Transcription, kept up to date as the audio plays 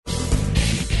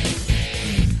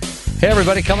Hey,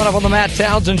 everybody, coming up on the Matt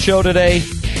Townsend Show today.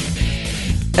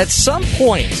 At some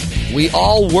point, we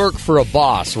all work for a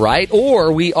boss, right?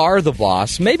 Or we are the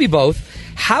boss, maybe both.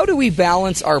 How do we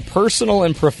balance our personal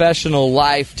and professional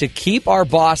life to keep our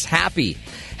boss happy?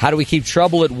 How do we keep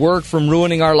trouble at work from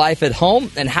ruining our life at home?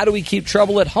 And how do we keep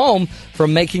trouble at home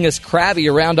from making us crabby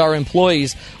around our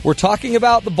employees? We're talking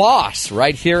about the boss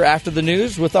right here after the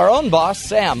news with our own boss,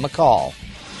 Sam McCall.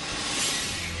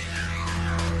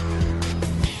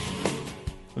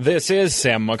 This is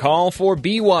Sam McCall for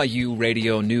BYU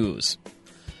Radio News.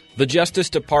 The Justice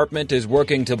Department is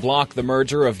working to block the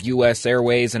merger of U.S.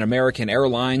 Airways and American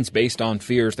Airlines based on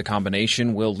fears the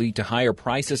combination will lead to higher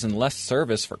prices and less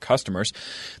service for customers.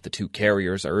 The two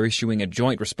carriers are issuing a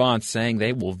joint response saying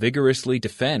they will vigorously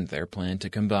defend their plan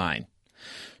to combine.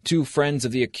 Two friends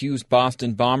of the accused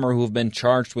Boston bomber who have been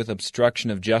charged with obstruction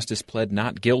of justice pled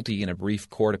not guilty in a brief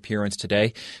court appearance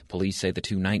today. Police say the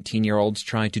two 19-year-olds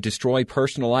tried to destroy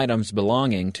personal items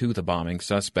belonging to the bombing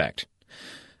suspect.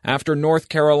 After North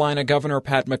Carolina Governor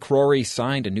Pat McCrory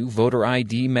signed a new voter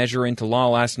ID measure into law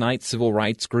last night, civil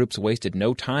rights groups wasted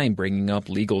no time bringing up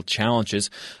legal challenges.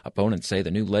 Opponents say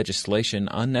the new legislation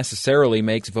unnecessarily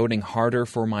makes voting harder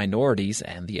for minorities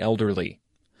and the elderly.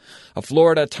 A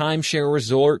Florida timeshare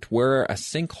resort where a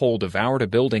sinkhole devoured a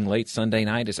building late Sunday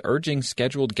night is urging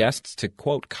scheduled guests to,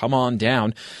 quote, come on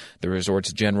down. The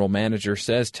resort's general manager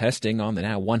says testing on the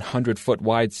now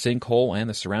 100-foot-wide sinkhole and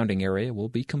the surrounding area will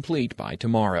be complete by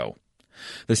tomorrow.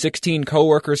 The 16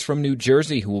 co-workers from New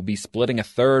Jersey who will be splitting a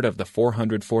third of the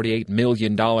 $448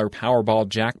 million Powerball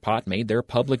jackpot made their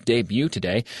public debut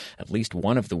today. At least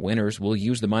one of the winners will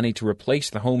use the money to replace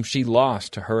the home she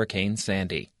lost to Hurricane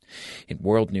Sandy. In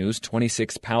world news,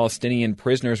 26 Palestinian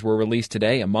prisoners were released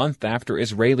today, a month after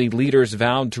Israeli leaders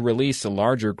vowed to release a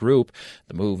larger group.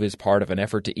 The move is part of an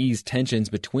effort to ease tensions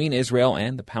between Israel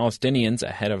and the Palestinians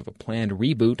ahead of a planned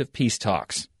reboot of peace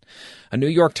talks. A New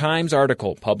York Times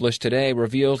article published today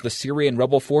reveals the Syrian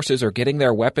rebel forces are getting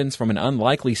their weapons from an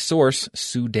unlikely source,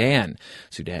 Sudan.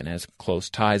 Sudan has close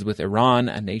ties with Iran,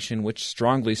 a nation which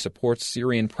strongly supports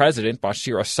Syrian President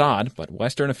Bashar Assad, but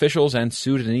Western officials and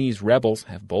Sudanese rebels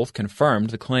have both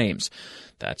confirmed the claims.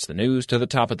 That's the news to the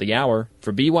top of the hour.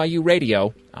 For BYU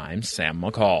Radio, I'm Sam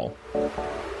McCall.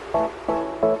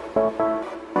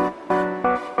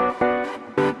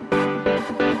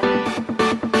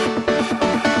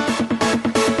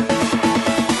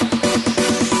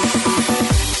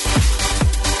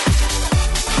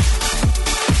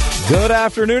 Good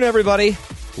afternoon, everybody.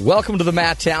 Welcome to the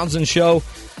Matt Townsend Show.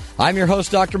 I'm your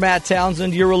host, Dr. Matt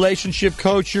Townsend, your relationship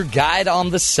coach, your guide on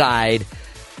the side.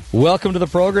 Welcome to the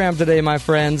program today, my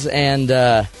friends. And,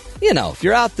 if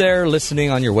you're out there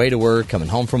listening on your way to work, coming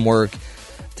home from work,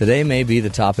 today may be the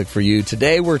topic for you.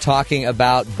 Today we're talking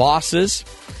about bosses,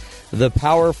 the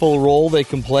powerful role they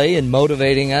can play in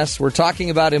motivating us. We're talking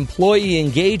about employee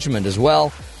engagement as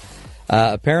well.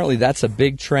 Apparently, that's a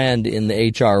big trend in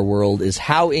the HR world, is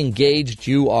how engaged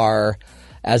you are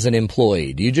as an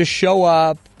employee. Do you just show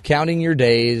up, counting your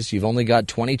days? You've only got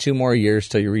 22 more years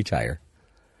till you retire.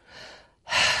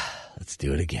 Let's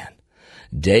do it again.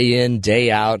 Day in,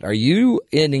 day out. Are you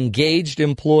an engaged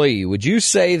employee? Would you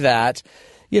say that,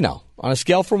 on a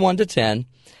scale from 1 to 10,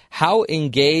 how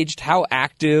engaged, how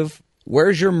active,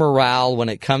 where's your morale when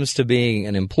it comes to being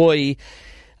an employee?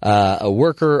 A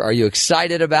worker? Are you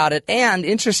excited about it? And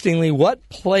interestingly, what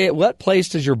place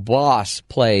does your boss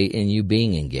play in you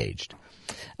being engaged?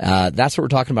 That's what we're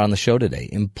talking about on the show today.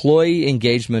 Employee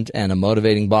engagement and a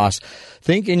motivating boss.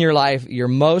 Think in your life, your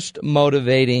most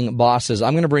motivating bosses.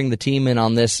 I'm going to bring the team in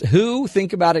on this. Who,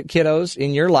 think about it, kiddos,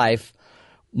 in your life,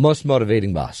 most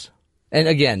motivating boss? And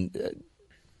again,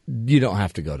 you don't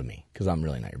have to go to me because I'm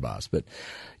really not your boss. But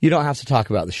you don't have to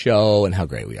talk about the show and how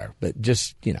great we are. But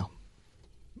just,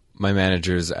 My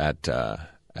managers at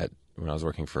when I was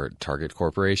working for Target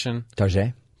Corporation.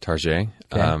 Target.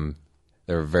 Okay.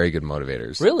 They were very good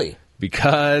motivators. Really?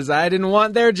 Because I didn't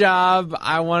want their job.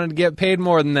 I wanted to get paid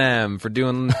more than them for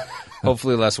doing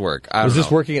hopefully less work. Was this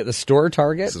working at the store,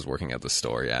 Target? This is working at the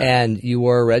store, yeah. And you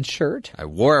wore a red shirt? I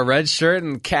wore a red shirt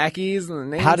and khakis and a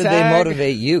name How did tag. they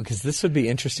motivate you? Because this would be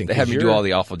interesting. They had me do all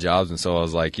the awful jobs, and so I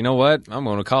was like, you know what? I'm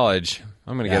going to college.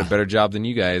 I'm going to get a better job than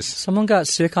you guys. Someone got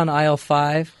sick on aisle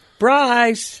 5.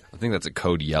 Bryce! I think that's a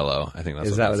code yellow. I think that's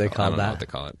Is that what they call I don't that? know what they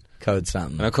call it. Code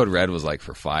something. I know code red was like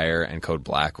for fire, and code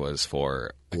black was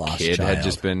for a Lost kid child. had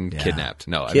just been kidnapped.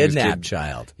 No, Kidnapped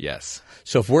child. Yes.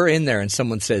 So if we're in there and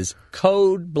someone says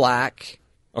code black.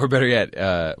 Or better yet,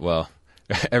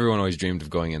 everyone always dreamed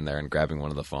of going in there and grabbing one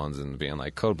of the phones and being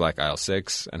like, code black aisle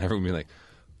 6, and everyone would be like,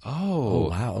 oh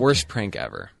wow, worst prank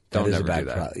ever. Don't That is ever a bad do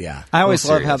that. yeah. I always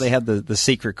Well, love how serious. they had the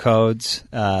secret codes.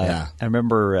 Yeah. I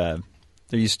remember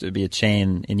there used to be a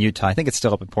chain in Utah. I think it's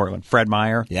still up in Portland. Fred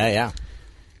Meyer. Yeah.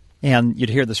 And you'd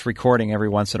hear this recording every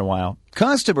once in a while.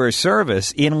 Customer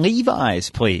service in Levi's,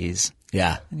 please.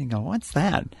 Yeah. And you go, what's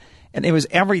that? And it was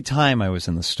every time I was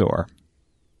in the store.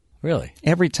 Really?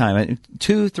 Every time.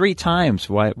 2-3 times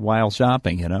while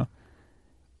shopping, you know.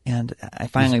 And I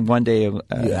finally one day You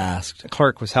asked. a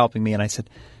clerk was helping me, and I said,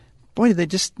 boy, did they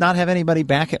just not have anybody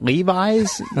back at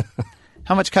Levi's?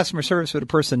 How much customer service would a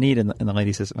person need? And the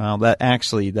lady says, well, that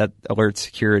alerts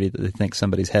security that they think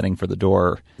somebody's heading for the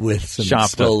door With some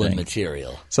shoplifting. stolen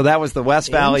material. So that was the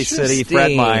West Valley City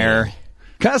Fred Interesting. Meyer.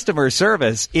 Customer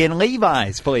service in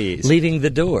Levi's, please. Leaving the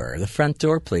door, the front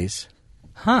door, please.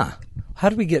 Huh. How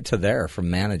did we get to there from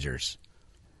managers?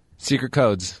 Secret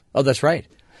codes. Oh, that's right.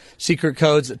 Secret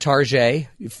codes, Target,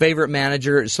 favorite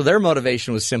manager. So their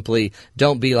motivation was simply,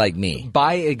 don't be like me.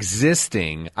 By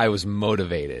existing, I was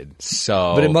motivated.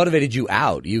 So, But it motivated you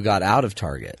out. You got out of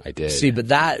Target. I did.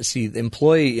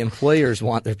 Employers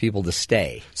want their people to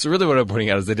stay. so really, what I'm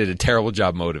pointing out is they did a terrible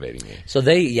job motivating me. So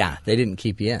they didn't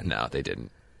keep you in. No, they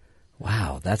didn't.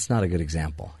 Wow, that's not a good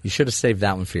example. You should have saved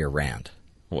that one for your rant.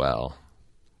 Well,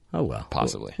 Oh, well.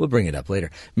 Possibly. We'll bring it up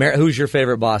later. Who's your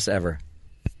favorite boss ever?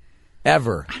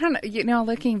 Ever. I don't know. You know,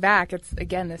 looking back, it's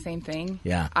again the same thing.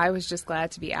 Yeah. I was just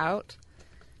glad to be out.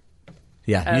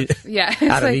 Yeah. Yeah. It's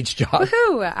Out of like, each job.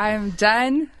 Woohoo! I'm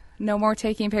done. No more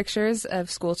taking pictures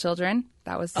of school children.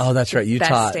 That was Oh, that's the right. You best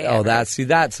taught. day Oh, ever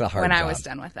that's a hard when job. I was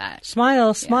done with that.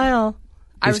 Smile, smile.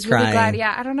 I He's was really crying. glad.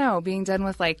 Yeah, I don't know, being done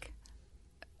with like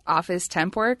office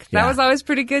temp work. Yeah. That was always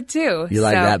pretty good too. You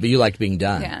like So, that, but you liked being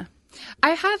done. Yeah.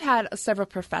 I have had several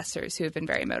professors who have been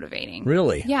very motivating.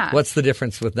 Really? Yeah. What's the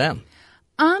difference with them?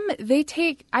 They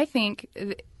take, I think,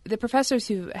 the professors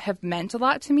who have meant a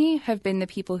lot to me have been the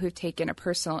people who've taken a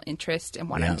personal interest in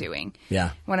what Yeah. I'm doing.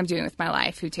 Yeah. What I'm doing with my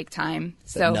life, who take time. That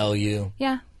So know you.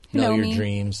 yeah, who Know your me.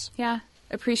 dreams. Yeah,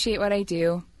 appreciate what I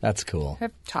do. That's cool.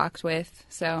 I've talked with.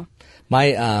 So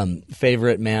My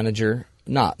favorite manager,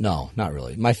 not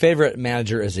really. My favorite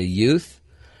manager as a youth,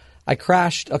 I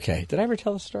crashed. Okay, did I ever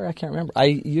tell the story? I can't remember. I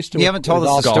used to. You haven't told with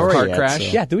us the golf story cart yet, crash.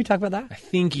 so- Yeah, did we talk about that? I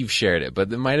think you've shared it,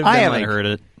 but it might have I been haven't like heard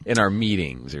it. in our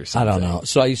meetings or I something. don't know.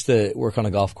 So I used to work on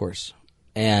a golf course,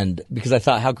 and because I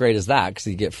thought, how great is that? Because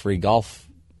you get free golf,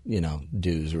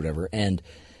 dues or whatever. And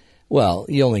well,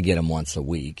 you only get them once a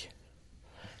week.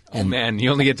 Oh, man, you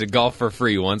only get to golf for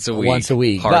free once a week. Once a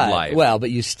week. Hard but, life. Well,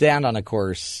 you stand on a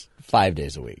course 5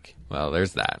 days a week. Well,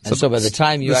 there's that. And so by the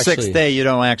time you the actually sixth day, you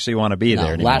don't actually want to be No,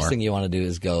 there anymore. last thing you want to do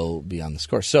is go be on this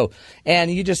course. So,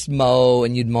 and you just mow,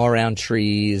 and you'd mow around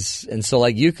trees. And so,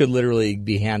 like, you could literally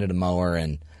be handed a mower,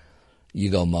 and you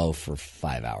go mow for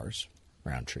 5 hours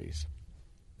around trees.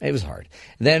 It was hard.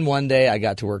 Then one day I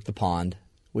got to work the pond,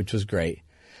 which was great.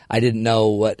 I didn't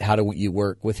know how you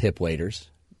work with hip waders,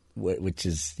 which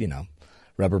is,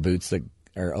 rubber boots that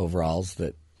or overalls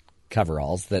that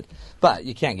coveralls that, but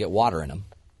you can't get water in them.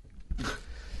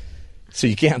 So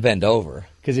you can't bend over,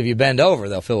 because if you bend over,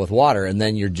 they'll fill with water, and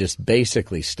then you're just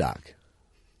basically stuck.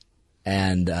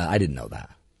 And I didn't know that.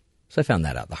 So I found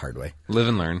that out the hard way. Live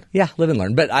and learn. Yeah, live and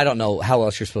learn. But I don't know how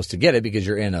else you're supposed to get it, because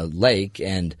you're in a lake,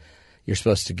 and you're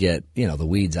supposed to get, the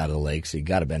weeds out of the lake, so you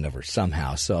got to bend over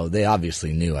somehow. So they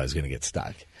obviously knew I was going to get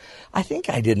stuck. I think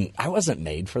I wasn't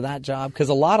made for that job, because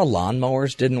a lot of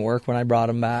lawnmowers didn't work when I brought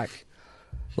them back.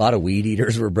 A lot of weed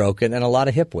eaters were broken, and a lot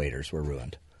of hip waders were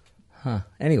ruined.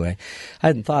 Anyway, I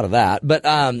hadn't thought of that. But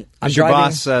I'm Was your driving.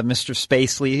 boss Mr.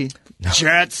 Spacely?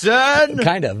 Jetson!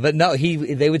 Kind of, but no.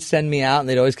 They would send me out, and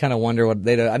they'd always kind of wonder what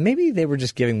maybe they were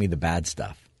just giving me the bad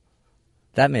stuff.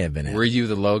 That may have been it. Were you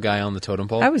the low guy on the totem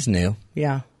pole? I was new.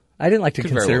 Yeah, I didn't like to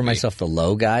Could very consider well be. myself the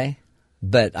low guy,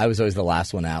 but I was always the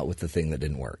last one out with the thing that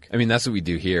didn't work. I mean, that's what we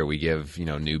do here. We give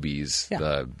newbies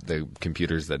Yeah. the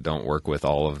computers that don't work with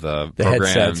all of the The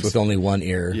programs. headsets with only one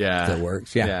ear Yeah. that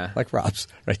works. Yeah, Yeah. like Rob's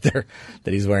right there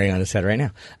that he's wearing on his head right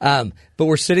now. But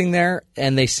we're sitting there,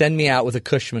 and they send me out with a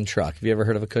Cushman truck. Have you ever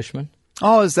heard of a Cushman?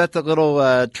 Oh, is that the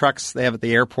little trucks they have at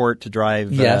the airport to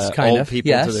drive Yes, kind old of. people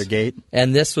Yes. to their gate?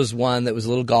 And this was one that was a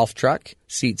little golf truck,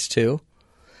 seats 2,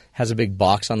 has a big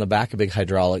box on the back, a big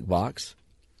hydraulic box.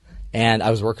 And I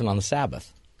was working on the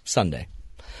Sabbath, Sunday.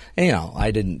 And,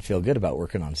 I didn't feel good about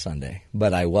working on Sunday,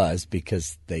 but I was,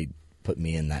 because they put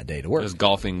me in that day to work. Those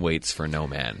golfing waits for no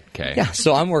man. Okay. Yeah,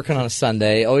 so I'm working on a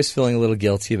Sunday, always feeling a little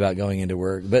guilty about going into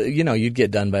work. But, you'd get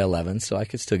done by 11, so I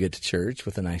could still get to church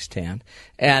with a nice tan.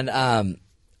 And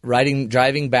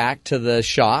driving back to the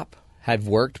shop, I've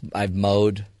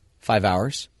mowed 5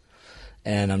 hours.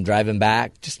 And I'm driving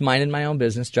back, just minding my own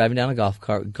business, driving down a golf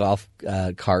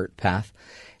cart path.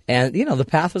 And, the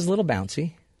path was a little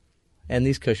bouncy. And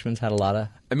these Cushmans had a lot of...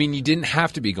 I mean, you didn't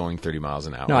have to be going 30 miles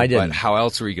an hour. No, I didn't. But how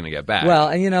else were you going to get back? Well,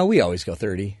 and, we always go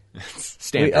 30.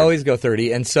 Standard. We always go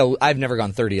 30. And so I've never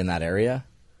gone 30 in that area.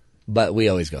 But we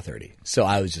always go 30. So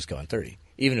I was just going 30.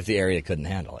 Even if the area couldn't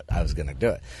handle it, I was going to do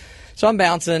it. So I'm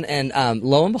bouncing, and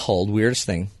lo and behold, weirdest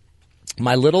thing,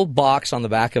 my little box on the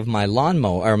back of my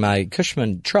lawnmower, or my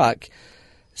Cushman truck,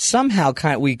 somehow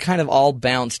we kind of all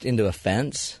bounced into a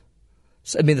fence.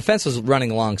 So, I mean, the fence was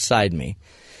running alongside me.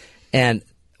 And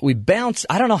we bounced.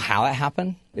 I don't know how it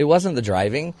happened. It wasn't the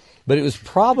driving, but it was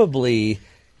probably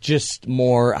just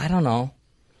more, I don't know,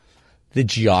 the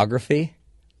geography.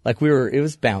 Like it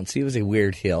was bouncy. It was a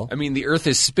weird hill. I mean, the earth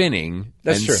is spinning.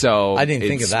 That's and true. So I didn't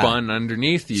think of that. It spun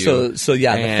underneath you. So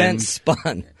yeah, the fence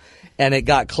spun. And it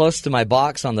got close to my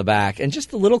box on the back. And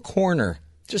just the corner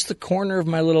of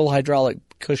my little hydraulic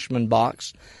Cushman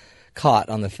box caught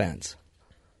on the fence.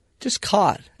 Just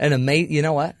caught. And you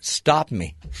know what? Stopped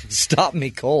me. Stopped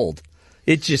me cold.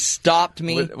 It just stopped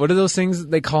me. What are those things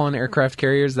they call in aircraft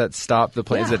carriers that stop the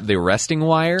plane? Yeah. Is it the arresting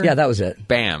wire? Yeah, that was it.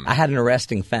 Bam. I had an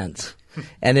arresting fence.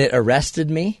 And it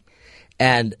arrested me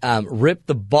and ripped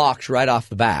the box right off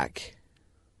the back.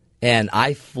 And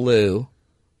I flew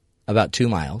about 2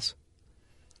 miles.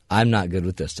 I'm not good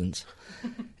with distance.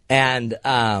 And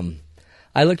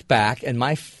I looked back, and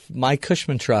my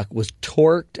Cushman truck was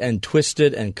torqued and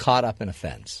twisted and caught up in a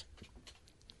fence.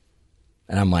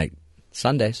 And I'm like,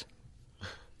 Sundays.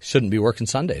 Shouldn't be working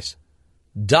Sundays.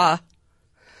 Duh.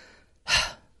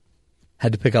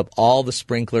 Had to pick up all the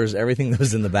sprinklers, everything that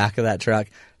was in the back of that truck,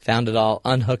 found it all,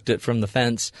 unhooked it from the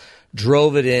fence,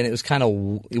 drove it in. It was kind of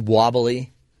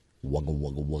wobbly. Wugga,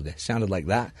 wugga, wugga. Sounded like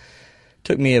that.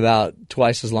 Took me about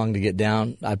twice as long to get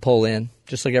down. I pull in,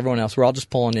 just like everyone else. We're all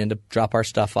just pulling in to drop our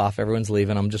stuff off. Everyone's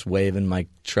leaving. I'm just waving. My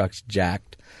truck's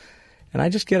jacked. And I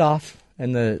just get off,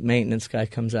 and the maintenance guy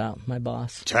comes out, my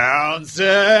boss.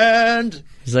 Townsend!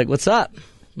 He's like, what's up?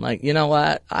 I'm like, you know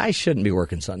what? I shouldn't be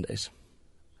working Sundays.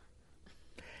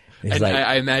 And like,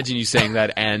 I imagine you saying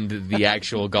that and the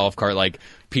actual golf cart, like,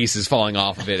 pieces falling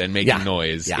off of it and making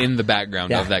noise in the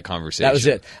background of that conversation. That was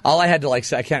it. All I had to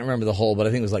say, I can't remember the hole, but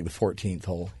I think it was like the 14th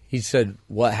hole. He said,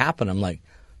 what happened? I'm like,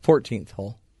 14th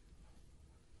hole.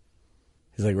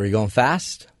 He's like, were you going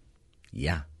fast?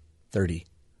 Yeah, 30.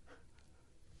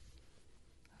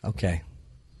 Okay.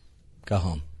 Go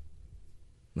home.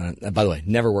 By the way,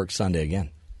 never worked Sunday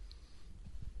again.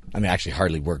 I mean, actually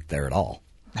hardly worked there at all.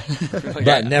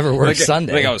 But never worked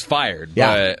Sunday. Like I was fired.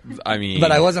 Yeah. But, I mean.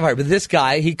 But I wasn't fired. But this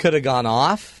guy, he could have gone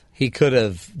off. He could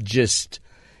have just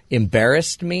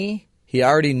embarrassed me. He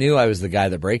already knew I was the guy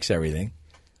that breaks everything.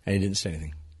 And he didn't say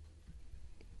anything.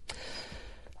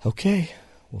 Okay,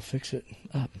 we'll fix it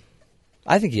up.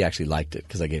 I think he actually liked it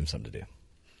because I gave him something to do.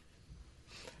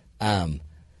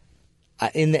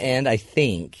 In the end, I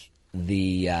think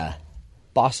the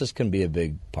bosses can be a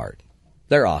big part.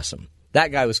 They're awesome.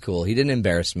 That guy was cool. He didn't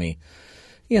embarrass me.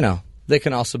 They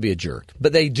can also be a jerk.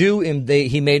 But they do.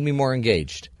 He made me more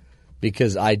engaged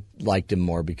because I liked him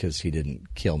more because he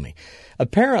didn't kill me.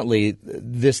 Apparently,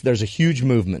 there's a huge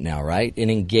movement now, right, in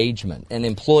engagement and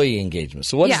employee engagement.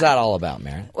 So what is that all about,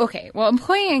 Maren? Okay. Well,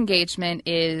 employee engagement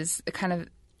is kind of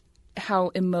how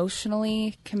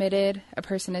emotionally committed a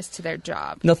person is to their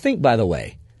job. Now, think, by the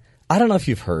way, I don't know if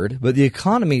you've heard, but the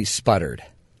economy sputtered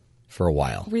for a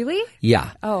while. Really?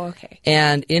 Yeah. Oh, okay.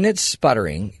 And in its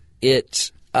sputtering,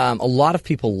 a lot of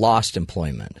people lost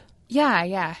employment.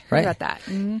 Yeah. Heard about that.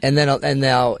 Mm-hmm. And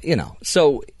now,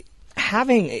 so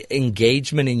having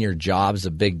engagement in your job is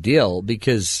a big deal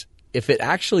because if it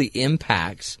actually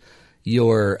impacts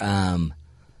your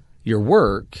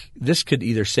work, this could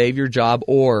either save your job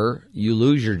or you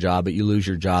lose your job, but you lose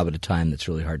your job at a time that's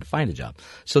really hard to find a job.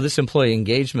 So this employee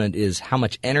engagement is how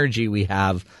much energy we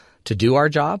have to do our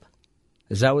job.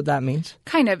 Is that what that means?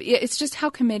 Kind of. It's just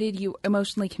how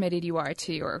emotionally committed you are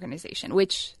to your organization,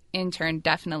 which in turn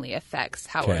definitely affects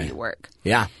how well you work.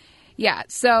 Yeah. Yeah.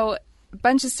 So a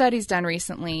bunch of studies done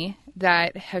recently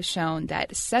that have shown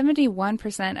that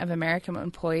 71% of American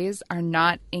employees are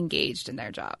not engaged in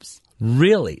their jobs.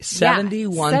 Really? 71%?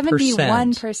 Yeah,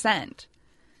 71%.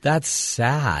 That's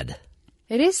sad.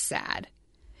 It is sad.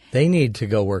 They need to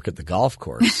go work at the golf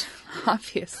course.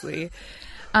 Obviously.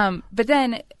 But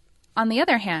then, on the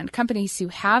other hand, companies who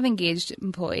have engaged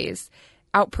employees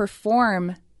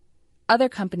outperform other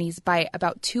companies by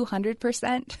about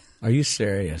 200%. Are you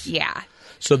serious? Yeah.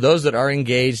 So those that are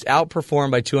engaged outperform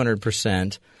by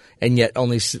 200%, and yet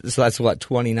so that's what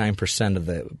 29% of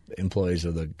the employees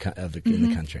in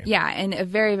the country. Yeah, and a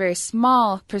very, very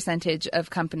small percentage of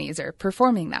companies are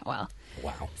performing that well.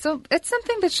 Wow. So it's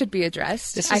something that should be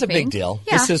addressed. This is I a big think. deal.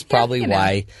 Yeah, This is probably you know.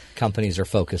 why companies are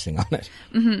focusing on it.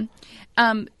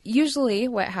 Usually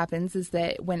what happens is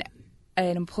that when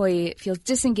an employee feels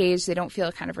disengaged, they don't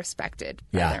feel kind of respected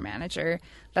by Yeah. their manager.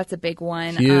 That's a big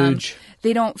one. Huge.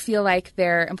 They don't feel like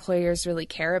their employers really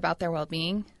care about their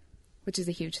well-being, which is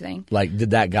a huge thing. Like,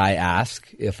 did that guy ask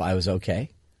if I was okay?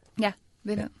 Yeah.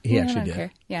 They don't. He they actually don't did.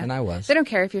 care. Yeah. And I was. They don't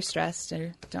care if you're stressed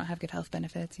or don't have good health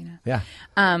benefits, you know. Yeah.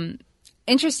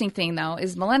 Interesting thing, though,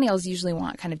 is millennials usually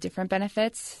want kind of different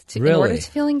benefits in Really? order to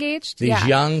feel engaged. These yeah.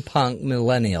 young punk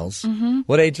millennials.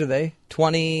 What age are they?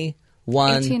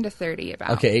 21? 18 to 30 about.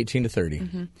 Okay, 18 to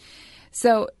 30.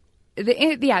 So, the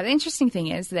interesting thing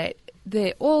is that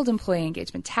the old employee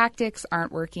engagement tactics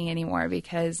aren't working anymore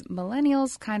because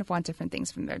millennials kind of want different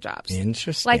things from their jobs.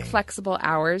 Interesting. Like flexible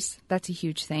hours. That's a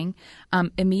huge thing.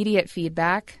 Immediate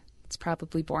feedback. It's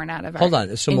probably born out of our Hold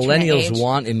on. So internet millennials age.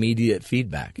 want immediate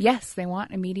feedback. Yes, they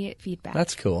want immediate feedback.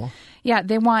 That's cool. Yeah,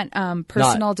 they want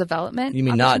personal development. You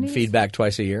mean not opportunities. feedback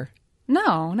twice a year?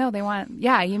 No, they want.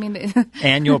 Yeah, you mean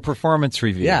Annual performance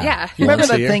review. Yeah. Yeah. Remember Once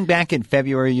a that year? thing back in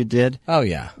February you did? Oh,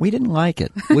 yeah. We didn't like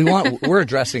it. We're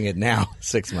addressing it now,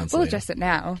 6 months we'll later. address it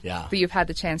now. Yeah. But you've had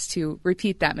the chance to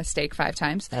repeat that mistake 5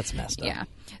 times. That's messed up. Yeah,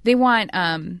 they want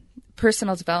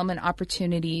personal development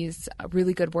opportunities, a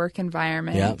really good work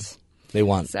environment. Yep. They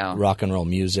want So- rock and roll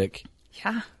music.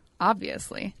 Yeah,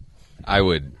 obviously. I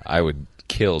would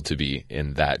kill to be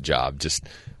in that job just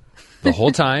the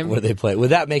whole time. Where they play. Would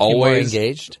that make you more Always-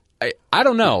 engaged? I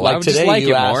don't know. I Like would today, just like you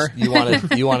it asked,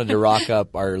 more. you wanted to rock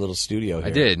up our little studio here. I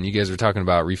did, and you guys were talking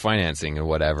about refinancing and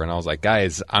whatever, and I was like,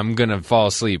 guys, I'm gonna fall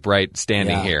asleep right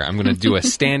standing Yeah. here. I'm gonna do a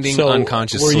standing So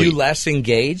unconscious were sleep. you less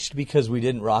engaged because we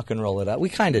didn't rock and roll it up? We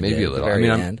kind of did Maybe a at the little. I very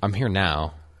mean, end. I'm here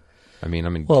now. I mean,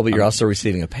 I'm in. Well, but you're also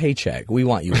receiving a paycheck. We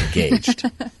want you engaged.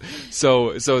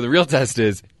 So the real test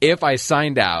is if I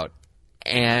signed out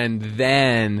and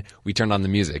then we turned on the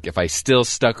music. If I still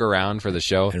stuck around for the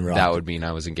show, And rocked. that would mean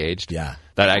I was engaged. Yeah.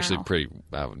 That actually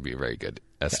that would be a very good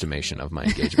estimation of my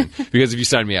engagement. Because if you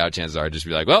signed me out, chances are I'd just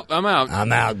be like, well, I'm out.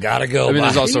 I'm out. Gotta go. I mean,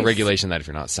 there's Bye. also regulation that if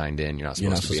you're not signed in, you're not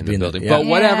supposed to be in the building. yeah.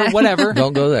 But whatever.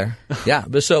 Don't go there. Yeah,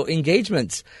 but so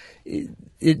engagements.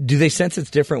 Do they sense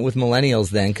it's different with millennials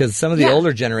then? Because some of the Yeah.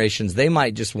 older generations, they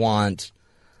might just want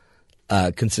a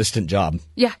consistent job,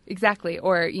 Yeah, exactly.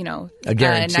 Or, a 9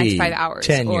 guarantee, to 5 hours.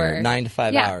 tenure, or, 9 to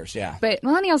 5 hours. Yeah. But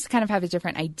millennials kind of have a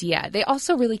different idea. They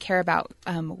also really care about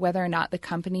whether or not the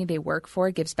company they work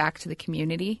for gives back to the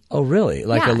community. Oh, really?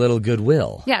 Like Yeah. a little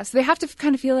goodwill. Yeah, so they have to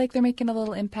kind of feel like they're making a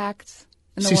little impact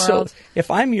in the See, world. so if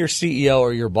I'm your CEO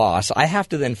or your boss, I have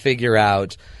to then figure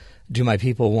out, do my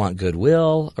people want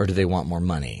goodwill, or do they want more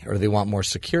money, or do they want more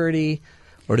security,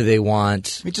 or do they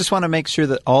want... We just want to make sure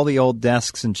that all the old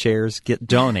desks and chairs get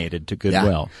donated to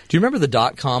Goodwill. Do you remember the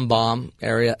dot-com bomb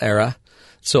era?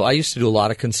 So I used to do a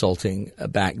lot of consulting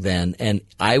back then, and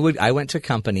I went to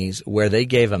companies where they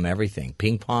gave them everything: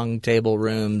 ping pong table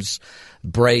rooms,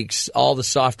 breaks, all the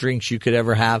soft drinks you could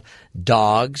ever have,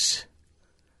 dogs.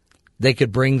 They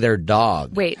could bring their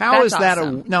dog. Wait, How is that's that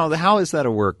awesome. how is that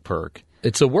a work perk?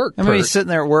 It's a work I mean, perk. he's sitting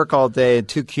there at work all day and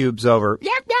 2 cubes over.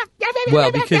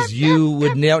 Well, because you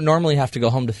would normally have to go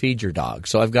home to feed your dog.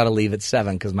 So I've got to leave at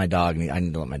 7 because I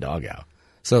need to let my dog out.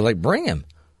 So bring him.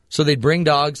 So they'd bring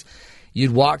dogs.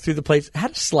 You'd walk through the place. It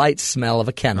had a slight smell of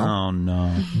a kennel. Oh,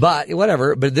 no. But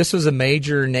whatever. But this was a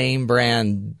major name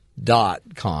brand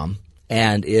 .com.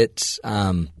 And it's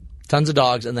tons of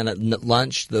dogs. And then at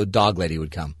lunch, the dog lady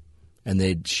would come.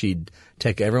 And she'd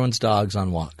take everyone's dogs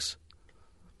on walks.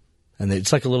 And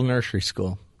it's like a little nursery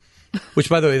school. Which,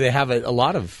 by the way, they have a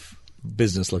lot of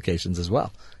business locations as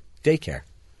well. Daycare.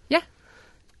 Yeah,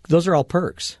 Those are all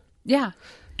perks. yeah.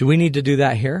 Do we need to do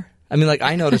that here? I mean,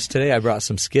 I noticed today I brought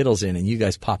some Skittles in and you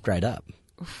guys popped right up.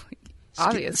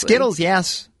 Obviously. Skittles,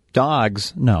 yes.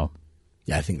 Dogs, no.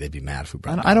 Yeah, I think they'd be mad if we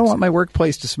brought I don't dogs want in. my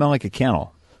workplace to smell like a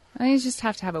kennel. You just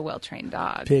have to have a well-trained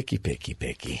dog.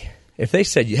 Picky. If they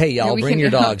said, hey, y'all we bring can- your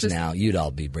dogs just- now, you'd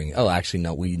all be bringing... Oh, actually,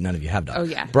 no, none of you have dogs. Oh,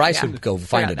 yeah. Bryce Yeah. would go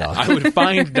find a Forgot dog. that. I would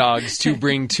find dogs to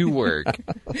bring to work.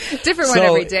 Different one So,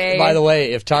 every day. by the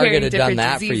way, if Target carrying had done different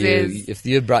that for diseases. you, if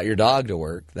you had brought your dog to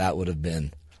work, that would have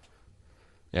been...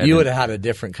 Yeah, you then would have had a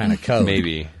different kind of code.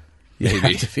 maybe. You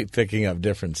have to be picking up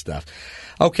different stuff.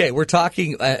 Okay, we're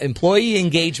talking employee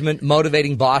engagement,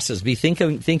 motivating bosses. Be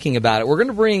thinking about it. We're going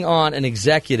to bring on an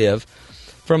executive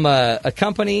from a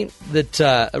company that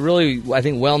a really, I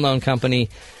think, well-known company.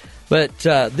 But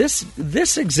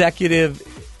this executive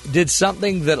did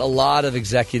something that a lot of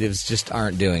executives just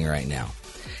aren't doing right now.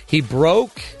 He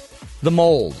broke the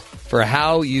mold for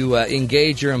how you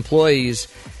engage your employees,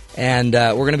 And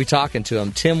we're going to be talking to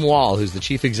him. Tim Wall, who's the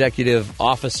Chief Executive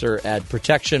Officer at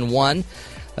Protection One,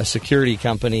 a security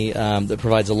company that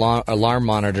provides alarm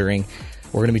monitoring.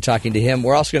 We're going to be talking to him.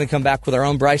 We're also going to come back with our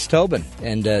own Bryce Tobin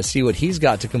and see what he's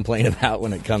got to complain about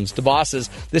when it comes to bosses.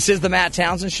 This is the Matt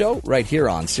Townsend Show right here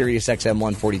on Sirius XM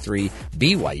 143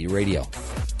 BYU Radio.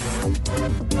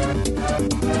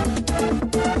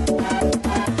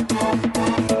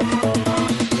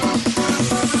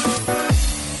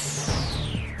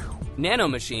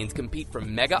 Nanomachines compete for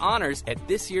mega honors at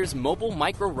this year's Mobile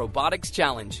Micro Robotics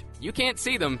Challenge. You can't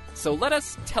see them, so let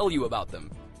us tell you about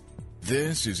them.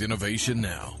 This is Innovation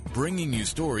Now, bringing you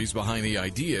stories behind the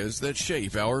ideas that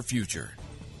shape our future.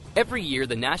 Every year,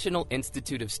 the National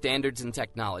Institute of Standards and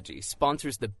Technology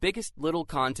sponsors the biggest little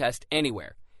contest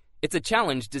anywhere. It's a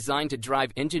challenge designed to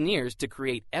drive engineers to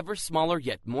create ever smaller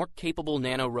yet more capable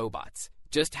nanorobots.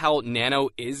 Just how nano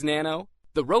is nano?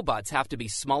 The robots have to be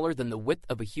smaller than the width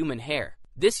of a human hair.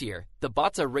 This year, the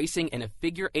bots are racing in a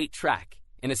figure-8 track,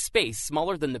 in a space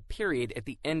smaller than the period at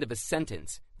the end of a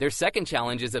sentence. Their second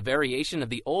challenge is a variation of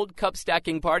the old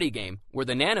cup-stacking party game, where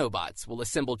the nanobots will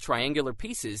assemble triangular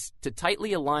pieces to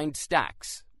tightly aligned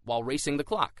stacks while racing the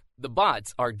clock. The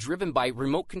bots are driven by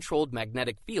remote-controlled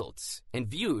magnetic fields and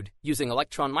viewed using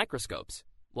electron microscopes.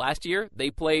 Last year, they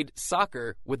played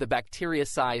soccer with a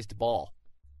bacteria-sized ball.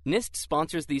 NIST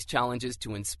sponsors these challenges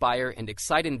to inspire and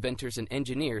excite inventors and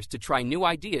engineers to try new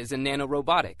ideas in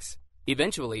nanorobotics.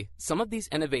 Eventually, some of these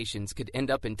innovations could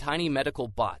end up in tiny medical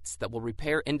bots that will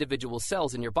repair individual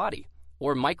cells in your body,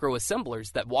 or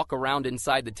microassemblers that walk around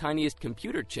inside the tiniest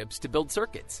computer chips to build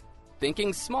circuits.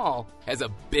 Thinking small has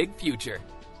a big future.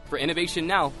 For Innovation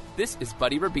Now, this is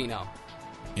Buddy Rubino.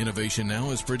 Innovation Now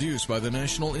is produced by the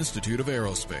National Institute of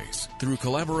Aerospace through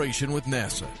collaboration with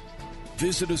NASA.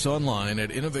 Visit us online at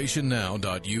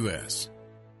innovationnow.us.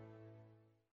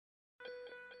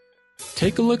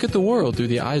 Take a look at the world through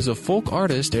the eyes of folk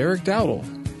artist Eric Dowdle.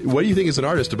 What do you think as an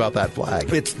artist about that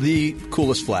flag? It's the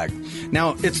coolest flag.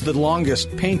 Now, it's the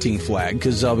longest painting flag,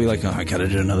 because I'll be like, I got to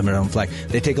do another Maryland flag.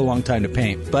 They take a long time to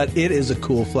paint, but it is a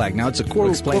cool flag. Now, it's a cool...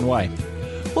 Explain why.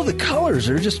 Well, the colors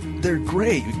are they're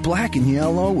great. Black and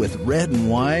yellow with red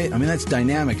and white. I mean, that's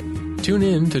dynamic. Tune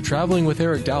in to Traveling with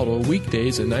Eric Dowdle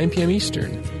weekdays at 9 p.m.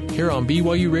 Eastern, here on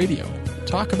BYU Radio.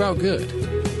 Talk about good.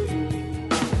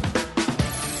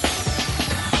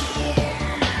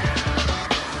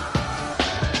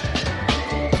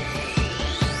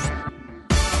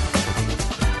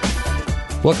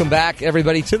 Welcome back,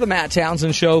 everybody, to the Matt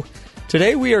Townsend Show.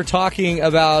 Today we are talking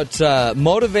about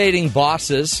motivating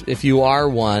bosses, if you are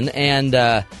one,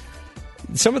 and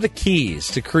some of the keys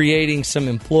to creating some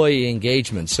employee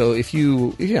engagement. So if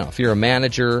if you're a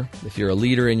manager, if you're a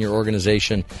leader in your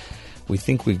organization, we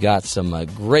think we've got some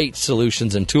great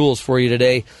solutions and tools for you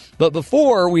today. But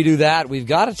before we do that, we've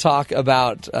got to talk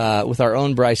about with our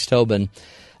own Bryce Tobin,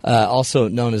 also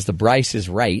known as the Bryce is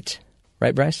Right.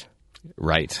 Right, Bryce?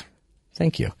 Right.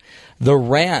 Thank you. The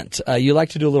rant. You like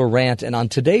to do a little rant, and on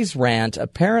today's rant,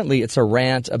 apparently it's a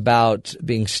rant about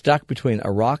being stuck between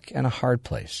a rock and a hard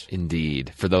place.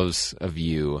 Indeed. For those of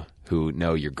you who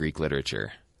know your Greek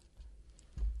literature.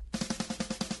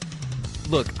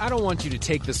 Look, I don't want you to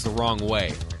take this the wrong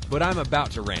way, but I'm about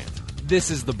to rant.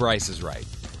 This is the Bryce is Right.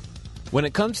 When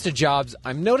it comes to jobs,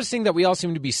 I'm noticing that we all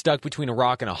seem to be stuck between a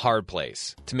rock and a hard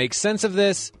place. To make sense of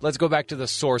this, let's go back to the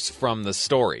source from the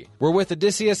story. We're with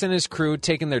Odysseus and his crew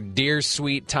taking their dear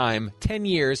sweet time,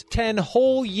 10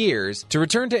 whole years, to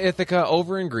return to Ithaca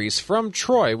over in Greece from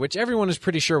Troy, which everyone is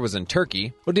pretty sure was in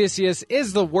Turkey. Odysseus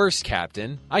is the worst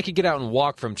captain. I could get out and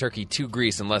walk from Turkey to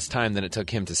Greece in less time than it took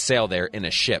him to sail there in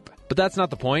a ship. But that's not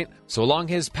the point. So along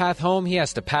his path home, he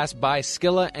has to pass by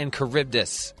Scylla and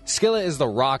Charybdis. Scylla is the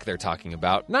rock they're talking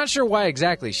about. Not sure why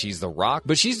exactly she's the rock,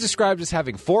 but she's described as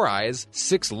having 4 eyes,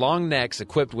 6 long necks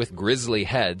equipped with grisly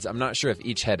heads. I'm not sure if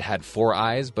each head had 4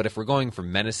 eyes, but if we're going for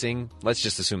menacing, let's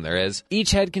just assume there is.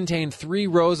 Each head contained 3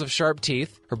 rows of sharp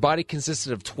teeth. Her body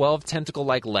consisted of 12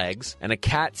 tentacle-like legs and a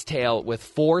cat's tail with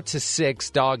 4 to 6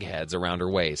 dog heads around her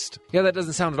waist. Yeah, that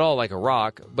doesn't sound at all like a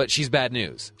rock, but she's bad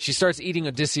news. She starts eating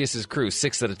Odysseus' crew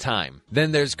 6 at a time.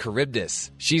 Then there's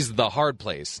Charybdis. She's the hard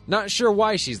place. Not sure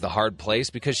why she's the hard place,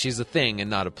 because she's a thing and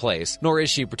not a place, nor is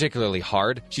she particularly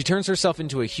hard. She turns herself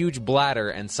into a huge bladder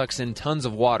and sucks in tons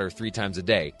of water 3 times a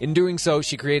day. In doing so,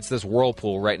 she creates this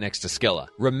whirlpool right next to Scylla.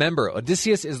 Remember,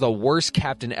 Odysseus is the worst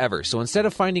captain ever, so instead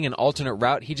of finding an alternate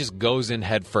route, he just goes in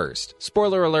head first.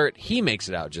 Spoiler alert, he makes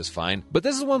it out just fine. But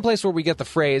this is one place where we get the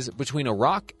phrase, between a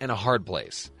rock and a hard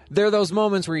place. There are those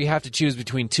moments where you have to choose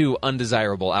between 2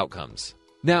 undesirable outcomes.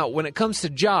 Now, when it comes to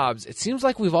jobs, it seems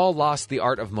like we've all lost the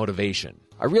art of motivation.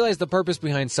 I realize the purpose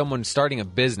behind someone starting a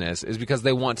business is because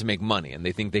they want to make money and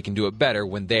they think they can do it better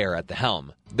when they are at the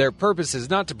helm. Their purpose is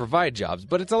not to provide jobs,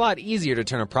 but it's a lot easier to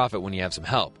turn a profit when you have some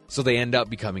help, so they end up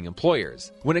becoming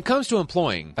employers. When it comes to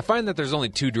employing, I find that there's only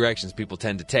two directions people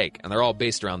tend to take, and they're all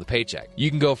based around the paycheck. You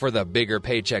can go for the bigger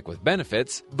paycheck with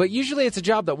benefits, but usually it's a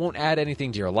job that won't add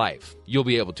anything to your life. You'll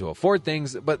be able to afford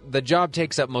things, but the job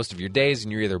takes up most of your days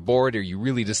and you're either bored or you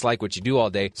really dislike what you do all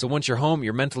day, so once you're home,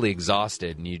 you're mentally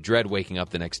exhausted and you dread waking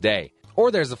up the next day. Or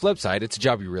there's the flip side, it's a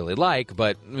job you really like,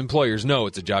 but employers know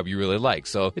it's a job you really like,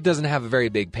 so it doesn't have a very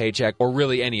big paycheck or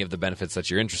really any of the benefits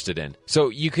that you're interested in. So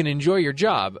you can enjoy your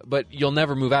job, but you'll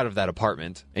never move out of that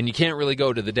apartment, and you can't really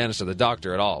go to the dentist or the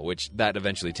doctor at all, which that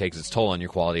eventually takes its toll on your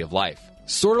quality of life.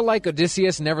 Sort of like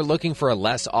Odysseus never looking for a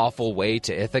less awful way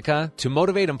to Ithaca, to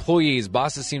motivate employees,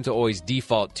 bosses seem to always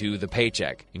default to the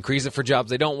paycheck. Increase it for jobs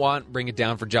they don't want, bring it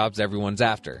down for jobs everyone's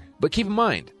after. But keep in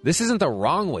mind, this isn't the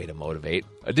wrong way to motivate.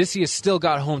 Odysseus still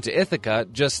got home to Ithaca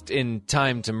just in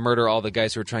time to murder all the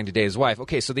guys who were trying to date his wife.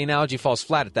 Okay, so the analogy falls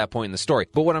flat at that point in the story.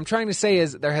 But what I'm trying to say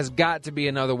is there has got to be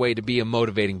another way to be a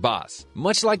motivating boss.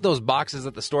 Much like those boxes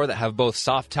at the store that have both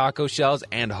soft taco shells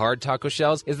and hard taco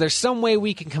shells, is there some way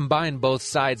we can combine both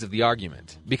sides of the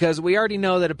argument? Because we already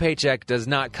know that a paycheck does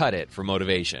not cut it for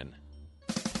motivation.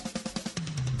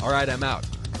 All right, I'm out.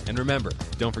 And remember,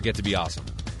 don't forget to be awesome.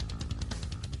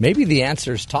 Maybe the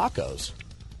answer is tacos.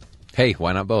 Hey,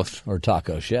 why not both? Or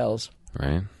taco shells.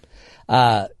 Right.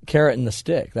 Carrot and the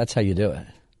stick. That's how you do it.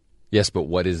 Yes, but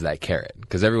what is that carrot?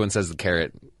 Because everyone says the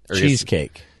carrot...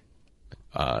 Cheesecake.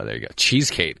 There you go.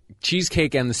 Cheesecake.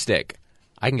 Cheesecake and the stick.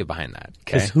 I can get behind that.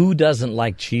 Because who doesn't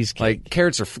like cheesecake? Like,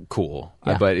 carrots are cool.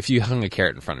 Yeah. But if you hung a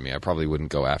carrot in front of me, I probably wouldn't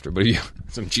go after. But if you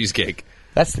some cheesecake...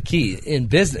 That's the key. In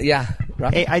business, yeah.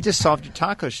 Right. Hey, I just solved your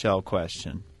taco shell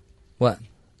question. What?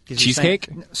 Cheesecake?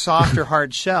 Soft or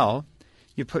hard shell.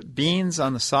 You put beans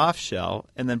on the soft shell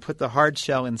and then put the hard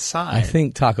shell inside. I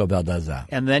think Taco Bell does that.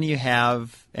 And then you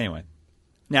have... Anyway.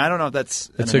 Now, I don't know if that's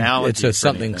an analogy. It's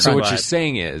something. So what you're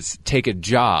saying is take a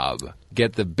job,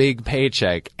 get the big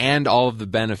paycheck and all of the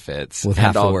benefits. With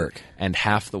half the work. And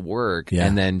half the work. Yeah.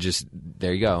 And then just,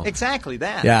 there you go. Exactly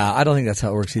that. Yeah, I don't think that's how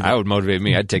it works either. That would motivate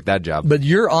me. I'd take that job. But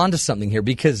you're onto something here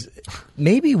because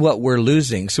maybe what we're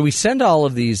losing. So we send all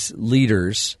of these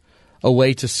leaders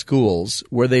away to schools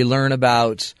where they learn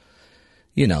about,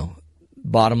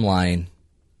 bottom line,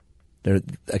 their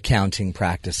accounting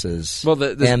practices, well,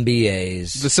 the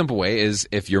MBAs. The simple way is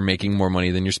if you're making more money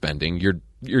than you're spending,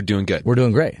 you're doing good. We're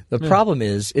doing great. The problem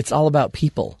is it's all about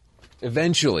people.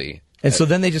 Eventually. And so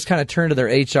then they just kind of turn to their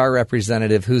HR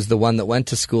representative who's the one that went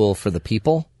to school for the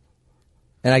people.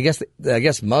 And I guess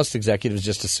most executives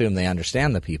just assume they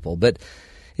understand the people. But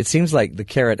it seems like the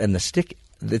carrot and the stick,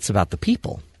 it's about the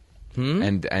people.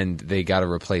 And they got to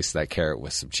replace that carrot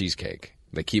with some cheesecake.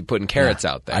 They keep putting carrots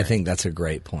out there. I think that's a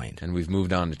great point. And we've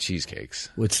moved on to cheesecakes.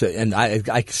 And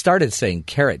I started saying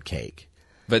carrot cake.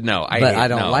 But no, I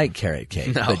don't like carrot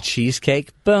cake. No. But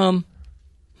cheesecake, boom.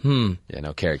 Yeah,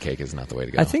 no, carrot cake is not the way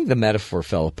to go. I think the metaphor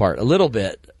fell apart a little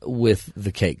bit with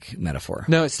the cake metaphor.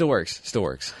 No, it still works.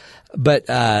 But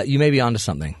you may be onto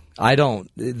something.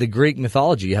 The Greek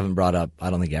mythology you haven't brought up, I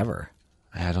don't think ever.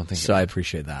 I don't think so. I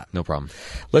appreciate that. No problem.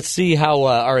 Let's see how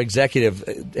our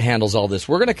executive handles all this.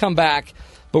 We're going to come back,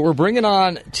 but we're bringing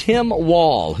on Tim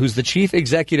Wall, who's the Chief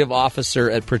Executive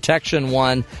Officer at Protection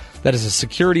One. That is a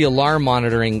security alarm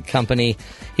monitoring company.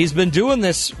 He's been doing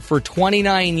this for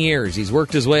 29 years. He's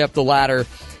worked his way up the ladder.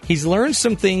 He's learned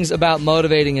some things about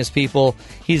motivating his people.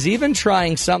 He's even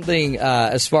trying something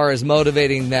as far as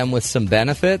motivating them with some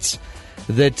benefits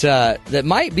that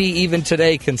might be even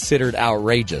today considered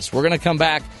outrageous. We're going to come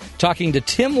back talking to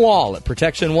Tim Wall at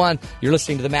Protection One. You're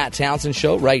listening to the Matt Townsend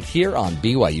Show right here on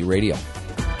BYU Radio.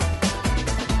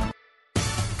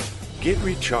 Get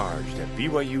recharged at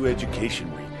BYU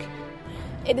Education Week.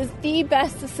 It is the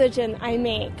best decision I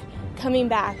make coming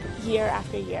back year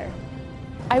after year.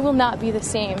 I will not be the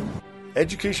same.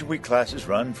 Education Week classes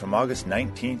run from August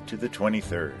 19th to the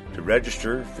 23rd. To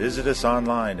register, visit us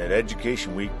online at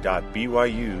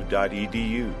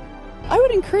educationweek.byu.edu. I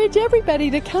would encourage everybody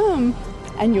to come,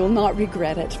 and you'll not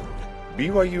regret it.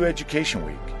 BYU Education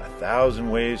Week,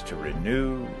 1,000 ways to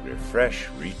renew, refresh,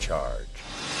 recharge.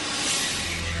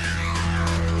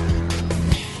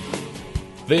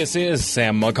 This is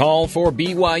Sam McCall for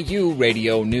BYU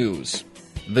Radio News.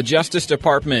 The Justice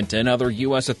Department and other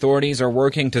U.S. authorities are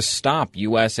working to stop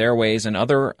U.S. Airways and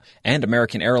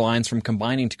American Airlines from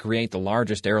combining to create the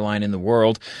largest airline in the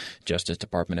world. Justice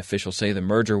Department officials say the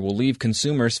merger will leave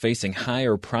consumers facing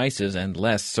higher prices and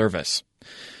less service.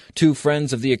 Two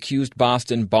friends of the accused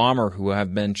Boston bomber who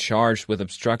have been charged with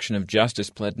obstruction of justice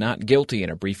pled not guilty in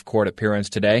a brief court appearance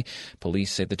today.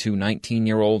 Police say the two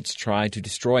 19-year-olds tried to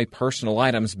destroy personal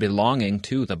items belonging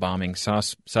to the bombing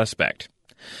suspect.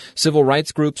 Civil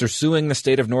rights groups are suing the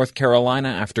state of North Carolina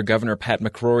after Governor Pat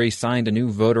McCrory signed a new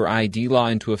voter ID law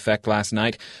into effect last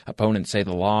night. Opponents say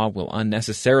the law will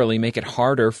unnecessarily make it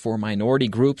harder for minority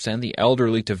groups and the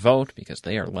elderly to vote because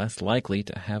they are less likely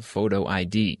to have photo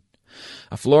ID.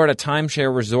 A Florida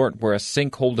timeshare resort where a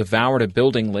sinkhole devoured a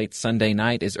building late Sunday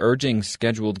night is urging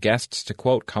scheduled guests to,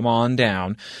 quote, come on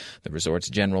down. The resort's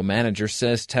general manager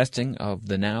says testing of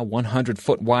the now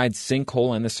 100-foot-wide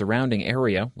sinkhole and the surrounding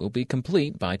area will be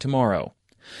complete by tomorrow.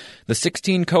 The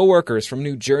 16 co-workers from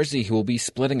New Jersey who will be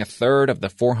splitting a third of the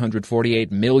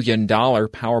 $448 million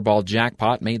Powerball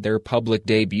jackpot made their public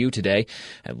debut today.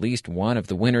 At least one of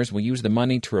the winners will use the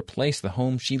money to replace the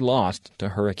home she lost to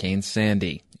Hurricane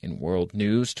Sandy. In world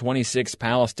news, 26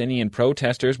 Palestinian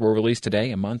protesters were released today,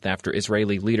 a month after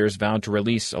Israeli leaders vowed to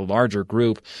release a larger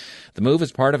group. The move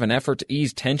is part of an effort to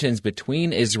ease tensions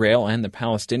between Israel and the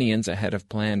Palestinians ahead of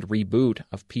planned reboot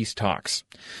of peace talks.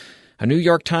 A New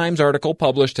York Times article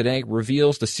published today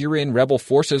reveals the Syrian rebel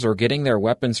forces are getting their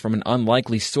weapons from an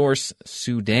unlikely source,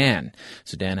 Sudan.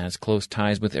 Sudan has close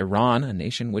ties with Iran, a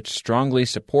nation which strongly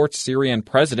supports Syrian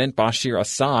President Bashar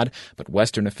Assad, but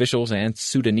Western officials and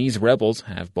Sudanese rebels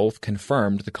have both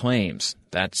confirmed the claims.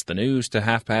 That's the news to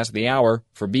 1:30.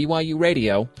 For BYU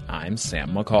Radio, I'm Sam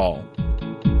McCall.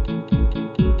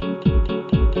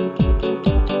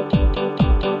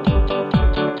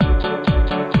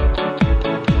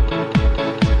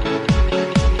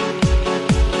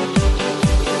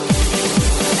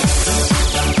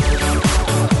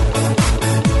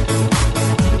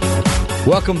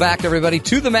 Welcome back, everybody,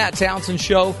 to the Matt Townsend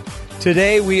Show.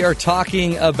 Today we are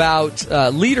talking about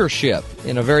leadership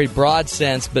in a very broad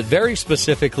sense, but very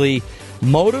specifically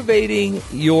motivating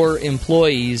your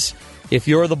employees if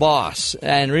you're the boss.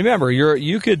 And remember,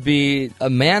 you could be a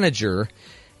manager,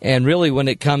 and really when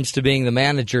it comes to being the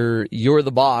manager, you're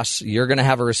the boss. You're going to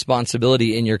have a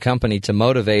responsibility in your company to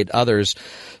motivate others.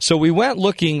 So we went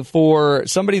looking for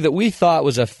somebody that we thought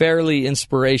was a fairly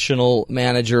inspirational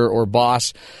manager or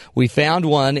boss. We found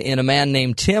one in a man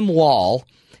named Tim Wall.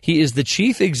 He is the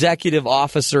Chief Executive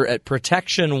Officer at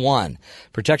Protection One.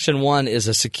 Protection One is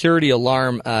a security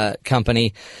alarm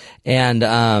company,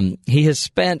 and he has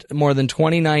spent more than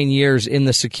 29 years in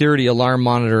the security alarm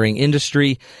monitoring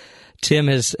industry. Tim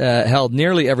has held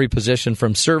nearly every position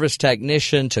from service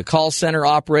technician to call center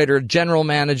operator, general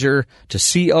manager to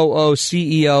COO,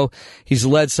 CEO. He's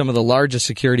led some of the largest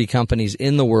security companies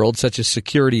in the world, such as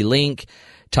Security Link,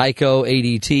 Tyco,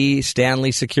 ADT,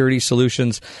 Stanley Security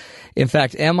Solutions. In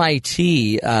fact,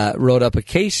 MIT wrote up a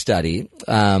case study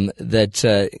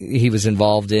that he was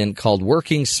involved in called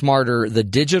Working Smarter, The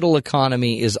Digital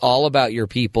Economy is All About Your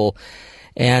People.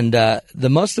 And the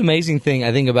most amazing thing,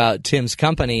 I think, about Tim's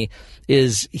company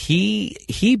is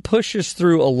he pushes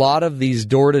through a lot of these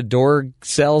door-to-door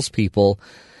salespeople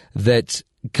that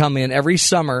come in every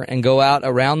summer and go out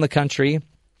around the country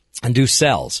and do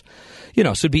sales. So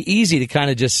it'd be easy to kind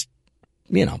of just,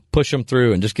 push them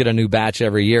through and just get a new batch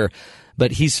every year.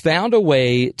 But he's found a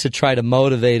way to try to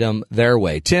motivate them their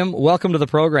way. Tim, welcome to the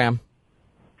program.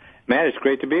 Matt, it's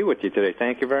great to be with you today.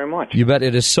 Thank you very much. You bet.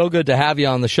 It is so good to have you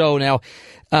on the show. Now,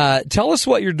 tell us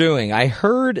what you're doing. I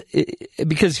heard,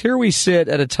 because here we sit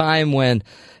at a time when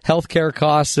healthcare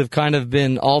costs have kind of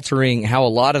been altering how a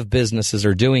lot of businesses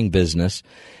are doing business.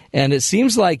 And it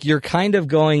seems like you're kind of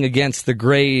going against the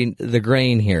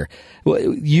grain here.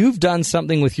 You've done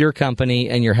something with your company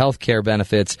and your healthcare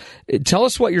benefits. Tell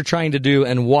us what you're trying to do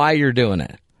and why you're doing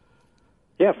it.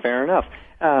 Yeah, fair enough.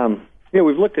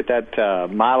 We've looked at that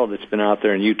model that's been out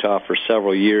there in Utah for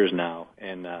several years now,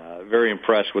 and very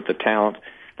impressed with the talent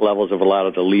levels of a lot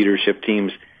of the leadership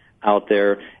teams out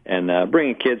there, and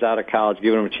bringing kids out of college,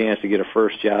 giving them a chance to get a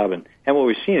first job. And what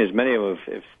we've seen is many of them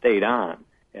have stayed on,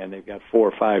 and they've got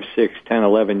 4, 5, 6, 10,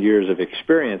 11 years of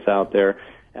experience out there.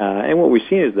 And what we've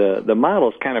seen is the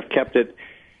model's kind of kept it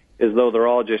as though they're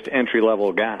all just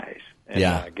entry-level guys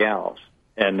and gals.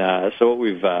 And so what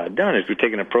we've done is we've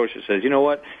taken an approach that says, you know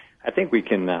what, I think we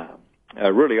can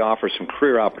really offer some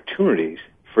career opportunities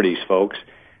for these folks.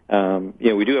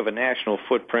 We do have a national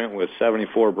footprint with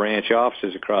 74 branch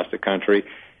offices across the country.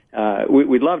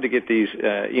 We'd love to get these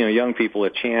young people a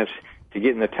chance to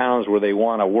get in the towns where they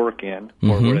want to work in,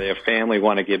 or where their family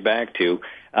want to get back to.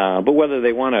 But whether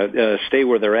they want to stay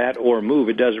where they're at or move,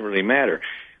 it doesn't really matter.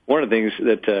 One of the things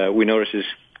that we notice is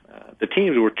the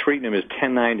teams were treating them as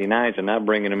 1099s and not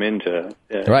bringing them into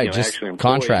just actually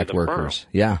contract workers. Firm.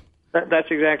 Yeah. That's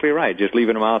exactly right. Just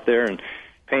leaving them out there and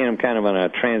paying them kind of on a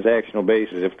transactional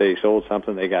basis. If they sold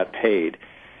something, they got paid.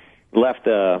 Left,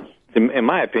 in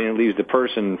my opinion, leaves the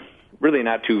person really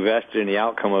not too vested in the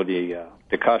outcome of the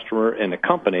customer and the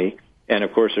company. And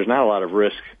of course, there's not a lot of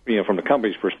risk, from the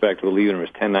company's perspective, of leaving them as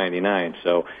 1099.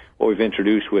 So what we've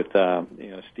introduced with,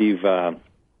 Steve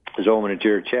Zolman and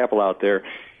Jared Chappell out there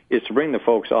is to bring the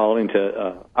folks all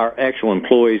into our actual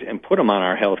employees and put them on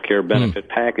our health care benefit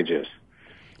packages.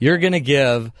 You're going to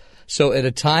give, so at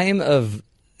a time of,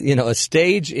 a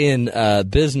stage in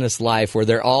business life where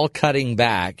they're all cutting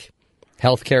back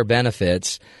health care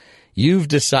benefits, you've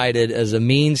decided as a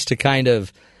means to kind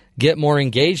of get more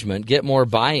engagement, get more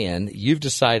buy-in, you've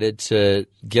decided to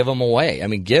give them away. I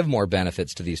mean, give more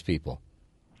benefits to these people.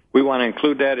 We want to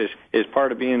include that as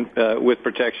part of being with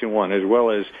Protection One, as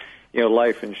well as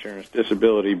life insurance,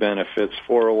 disability benefits,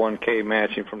 401k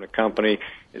matching from the company,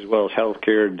 as well as health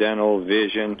care, dental,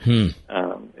 vision,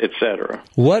 et cetera.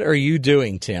 What are you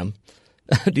doing, Tim?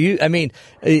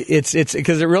 It's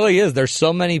because it really is. There's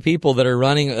so many people that are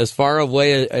running as far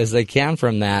away as they can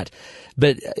from that.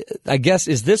 But I guess,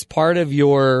 is this part of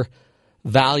your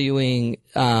valuing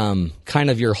kind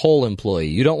of your whole employee?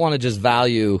 You don't want to just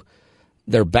value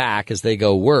their back as they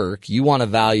go work. You want to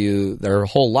value their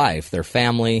whole life, their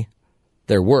family,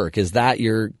 their work. Is that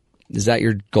your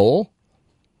goal?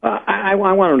 I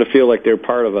want them to feel like they're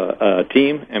part of a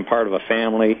team and part of a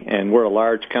family. And we're a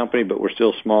large company, but we're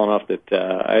still small enough that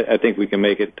I think we can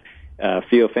make it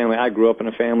feel family. I grew up in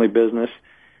a family business.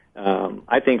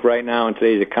 I think right now in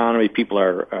today's economy, people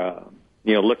are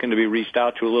looking to be reached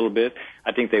out to a little bit.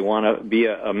 I think they want to be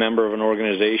a member of an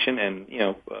organization,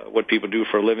 and what people do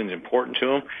for a living is important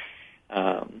to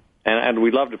them. And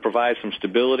we'd love to provide some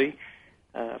stability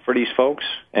for these folks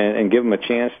and give them a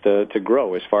chance to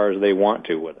grow as far as they want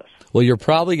to with us. Well, you're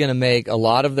probably going to make a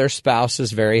lot of their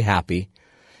spouses very happy,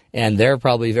 and they're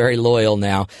probably very loyal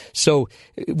now. So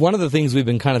one of the things we've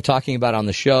been kind of talking about on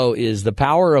the show is the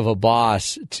power of a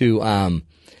boss to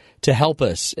help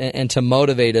us and to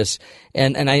motivate us.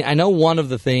 And I know one of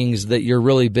the things that you're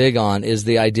really big on is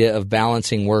the idea of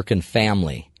balancing work and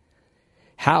family.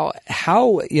 How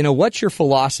what's your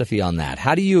philosophy on that?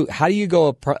 How do you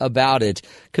go about it?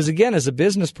 Because again, as a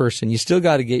business person, you still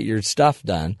got to get your stuff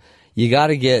done. You got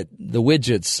to get the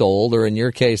widgets sold, or in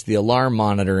your case, the alarm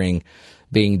monitoring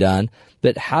being done.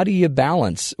 But how do you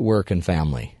balance work and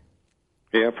family?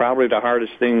 Yeah, probably the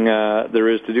hardest thing there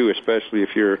is to do, especially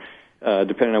if you're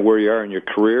depending on where you are in your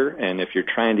career, and if you're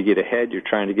trying to get ahead, you're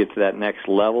trying to get to that next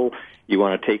level. You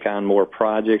want to take on more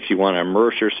projects. You want to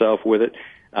immerse yourself with it.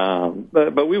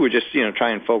 But we would just,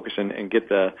 try and focus and get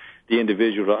the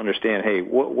individual to understand, hey,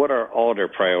 what are all their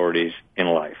priorities in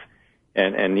life?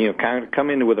 And kind of come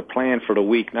in with a plan for the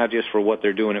week, not just for what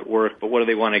they're doing at work, but what do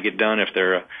they want to get done if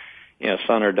they're a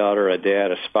son or daughter, a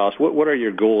dad, a spouse? What are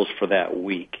your goals for that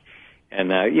week?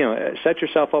 And, set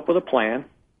yourself up with a plan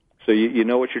so you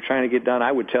know what you're trying to get done.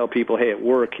 I would tell people, hey, at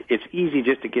work, it's easy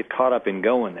just to get caught up in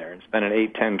going there and spending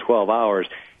 8, 10, 12 hours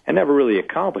and never really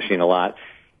accomplishing a lot.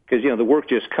 Because, the work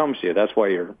just comes to you. That's why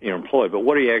you're employed. But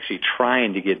what are you actually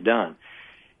trying to get done?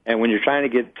 And when you're trying to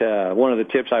get, one of the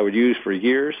tips I would use for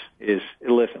years is,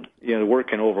 listen, the work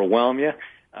can overwhelm you.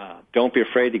 Don't be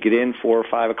afraid to get in 4 or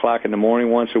 5 o'clock in the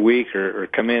morning once a week, or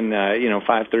come in,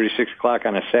 5:30, 6 o'clock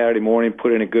on a Saturday morning,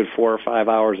 put in a good 4 or 5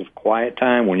 hours of quiet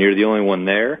time when you're the only one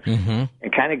there,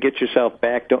 and kind of get yourself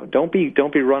back. Don't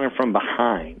be running from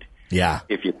behind. Yeah.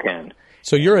 If you can.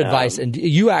 So your advice, and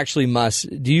you actually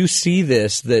do you see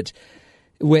this, that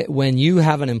when you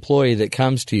have an employee that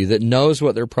comes to you that knows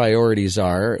what their priorities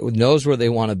are, knows where they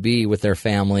want to be with their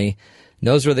family,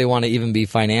 knows where they want to even be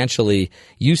financially,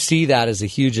 you see that as a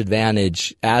huge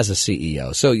advantage as a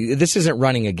CEO. So this isn't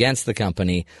running against the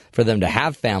company for them to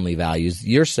have family values.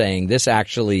 You're saying this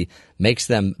actually makes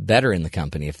them better in the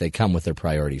company if they come with their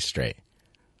priorities straight.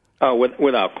 Oh,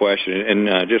 without question.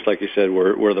 And just like you said,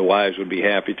 where the wives would be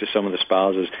happy to some of the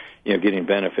spouses, getting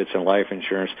benefits and life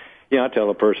insurance. I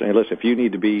tell a person, hey, listen, if you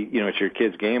need to be, at your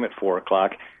kid's game at 4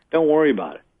 o'clock, don't worry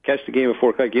about it. Catch the game at 4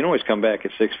 o'clock. You can always come back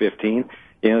at 6:15.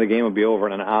 The game will be over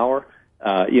in an hour.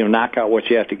 Knock out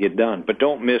what you have to get done, but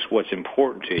don't miss what's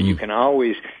important to you. You can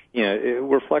always,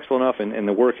 we're flexible enough, and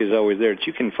the work is always there that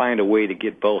you can find a way to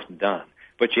get both done.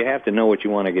 But you have to know what you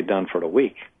want to get done for the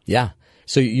week. Yeah.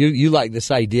 So you like this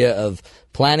idea of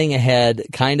planning ahead,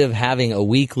 kind of having a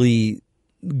weekly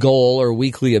goal or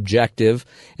weekly objective,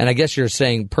 and I guess you're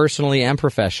saying personally and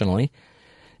professionally,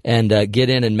 and get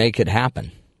in and make it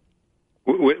happen.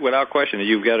 Without question,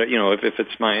 you've got to, if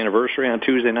it's my anniversary on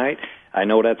Tuesday night, I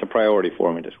know that's a priority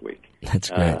for me this week. That's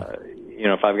great.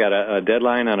 if I've got a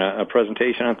deadline on a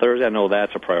presentation on Thursday, I know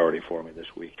that's a priority for me this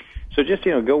week. So just,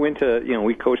 go into,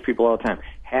 we coach people all the time.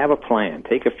 Have a plan.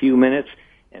 Take a few minutes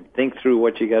and think through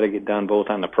what you got to get done both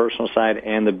on the personal side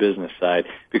and the business side,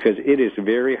 because it is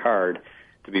very hard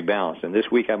to be balanced. And this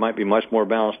week I might be much more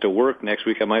balanced to work. Next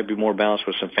week I might be more balanced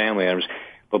with some family items.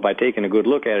 But by taking a good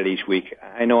look at it each week,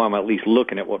 I know I'm at least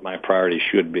looking at what my priorities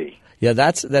should be. Yeah,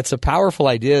 that's a powerful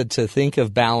idea, to think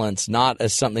of balance not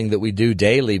as something that we do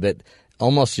daily, but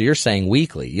almost, you're saying,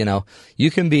 weekly.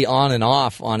 You can be on and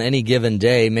off on any given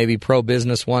day, maybe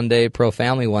pro-business one day,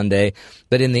 pro-family one day.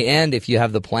 But in the end, if you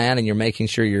have the plan and you're making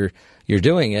sure you're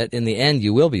doing it, in the end,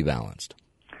 you will be balanced.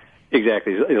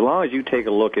 Exactly. As long as you take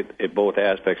a look at both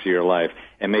aspects of your life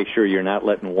and make sure you're not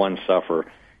letting one suffer,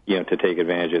 to take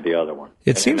advantage of the other one.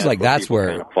 It seems like that's where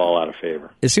kind of fall out of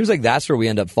favor. It seems like that's where we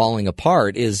end up falling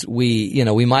apart. Is we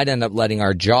might end up letting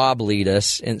our job lead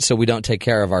us, and so we don't take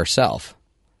care of ourselves.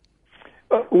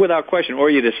 Without question. Or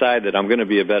you decide that I'm going to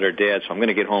be a better dad, so I'm going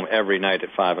to get home every night at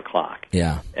 5:00.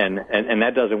 Yeah. And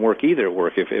that doesn't work either at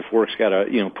work. If work's got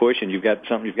to push, and you've got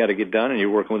something you've got to get done, and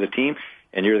you're working with a team,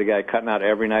 and you're the guy cutting out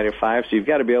every night at 5, so you've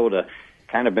got to be able to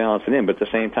kind of balance it in. But at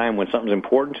the same time, when something's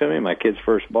important to me, my kid's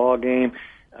first ball game,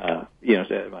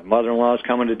 my mother-in-law is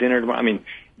coming to dinner tomorrow. I mean,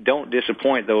 don't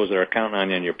disappoint those that are counting on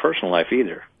you in your personal life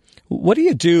either. What do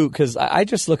you do? Because I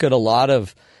just look at a lot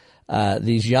of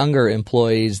these younger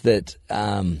employees that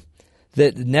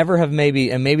never have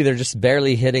maybe they're just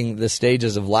barely hitting the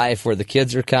stages of life where the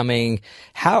kids are coming.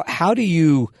 How do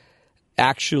you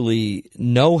actually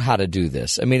know how to do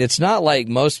this? I mean, it's not like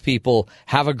most people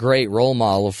have a great role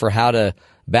model for how to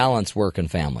balance work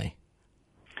and family.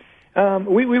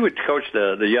 We would coach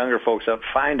the younger folks up,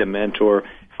 find a mentor,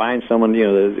 find someone,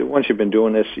 once you've been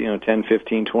doing this, 10,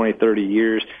 15, 20, 30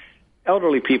 years,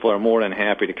 elderly people are more than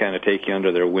happy to kind of take you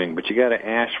under their wing, but you got to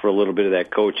ask for a little bit of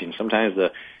that coaching. Sometimes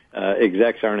the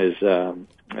execs aren't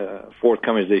as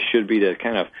forthcoming as they should be to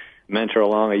kind of mentor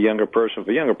along a younger person. If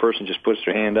a younger person just puts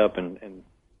their hand up and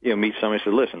meet somebody and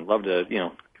says, listen, love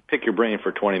to, pick your brain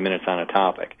for 20 minutes on a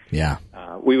topic. Yeah.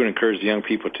 We would encourage the young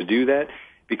people to do that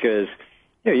because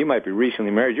you might be recently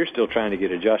married. You're still trying to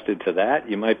get adjusted to that.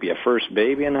 You might be a first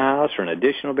baby in the house or an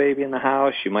additional baby in the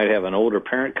house. You might have an older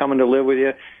parent coming to live with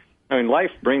you. I mean, life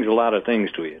brings a lot of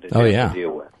things to you to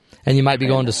deal with. And you might be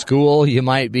going to school. You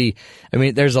might be,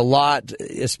 there's a lot,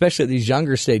 especially at these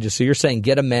younger stages. So you're saying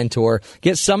get a mentor,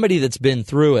 get somebody that's been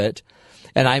through it.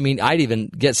 And I'd even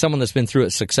get someone that's been through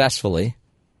it successfully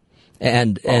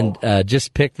and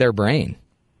just pick their brain.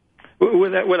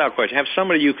 Without question. Have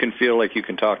somebody you can feel like you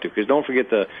can talk to, because don't forget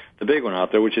the big one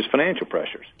out there, which is financial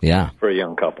pressures for a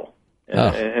young couple.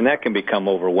 And that can become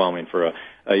overwhelming for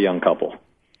a young couple.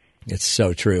 It's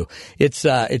so true. It's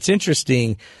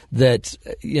interesting that,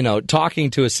 talking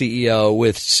to a CEO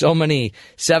with so many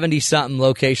 70-something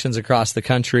locations across the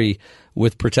country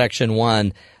with Protection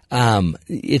One,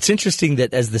 it's interesting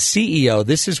that as the CEO,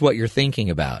 this is what you're thinking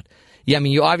about. Yeah,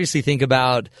 you obviously think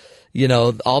about,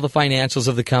 all the financials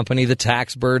of the company, the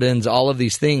tax burdens, all of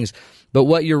these things. But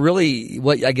what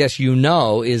I guess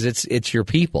is it's your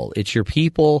people. It's your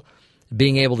people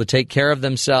being able to take care of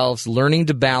themselves, learning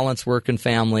to balance work and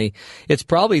family. It's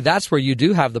probably that's where you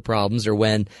do have the problems, or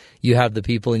when you have the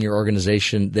people in your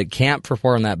organization that can't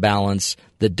perform that balance,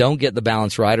 that don't get the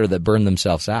balance right, or that burn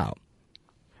themselves out.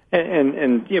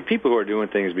 And people who are doing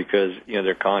things because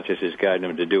their conscience is guiding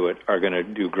them to do it are going to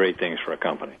do great things for a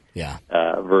company. Yeah.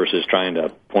 Versus trying to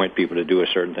point people to do a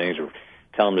certain thing or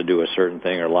tell them to do a certain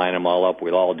thing or line them all up.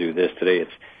 We'll all do this today.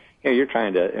 It's you're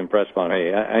trying to impress upon,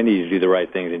 hey, I need you to do the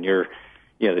right things, and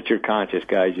that your conscience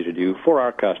guides you to do for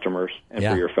our customers and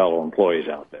for your fellow employees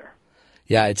out there.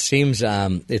 Yeah, it seems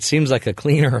like a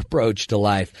cleaner approach to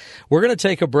life. We're going to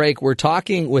take a break. We're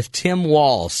talking with Tim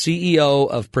Wall, CEO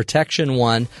of Protection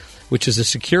One, which is a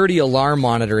security alarm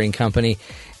monitoring company,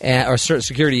 or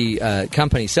security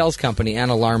company, sales company, and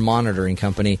alarm monitoring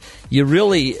company. You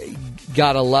really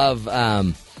got to love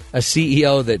a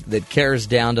CEO that cares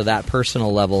down to that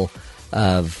personal level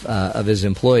of his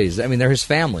employees. They're his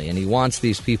family, and he wants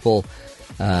these people.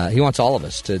 He wants all of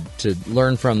us to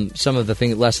learn from some of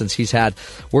the lessons he's had.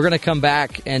 We're going to come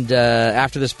back, and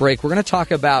after this break, we're going to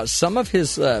talk about some of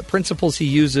his principles he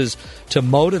uses to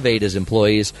motivate his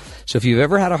employees. So if you've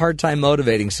ever had a hard time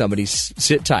motivating somebody,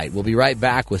 sit tight. We'll be right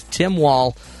back with Tim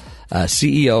Wall,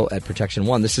 CEO at Protection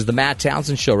One. This is the Matt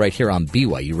Townsend Show right here on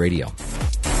BYU Radio.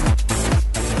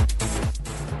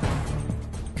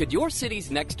 Could your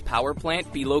city's next power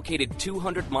plant be located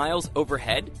 200 miles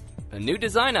overhead? A new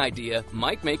design idea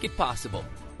might make it possible.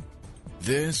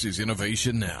 This is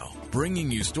Innovation Now, bringing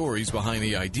you stories behind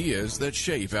the ideas that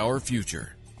shape our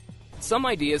future. Some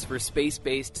ideas for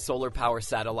space-based solar power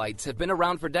satellites have been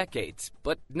around for decades,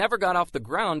 but never got off the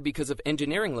ground because of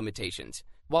engineering limitations.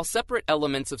 While separate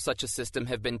elements of such a system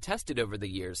have been tested over the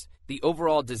years, the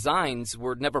overall designs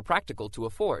were never practical to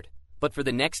afford. But for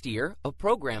the next year, a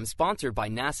program sponsored by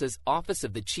NASA's Office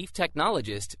of the Chief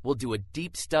Technologist will do a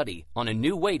deep study on a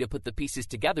new way to put the pieces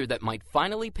together that might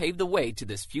finally pave the way to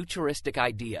this futuristic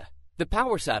idea. The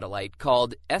power satellite,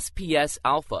 called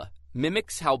SPS-Alpha,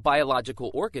 mimics how biological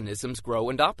organisms grow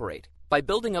and operate. By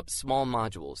building up small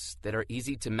modules that are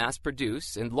easy to mass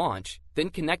produce and launch, then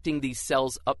connecting these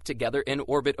cells up together in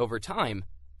orbit over time,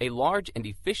 a large and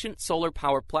efficient solar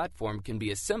power platform can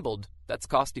be assembled that's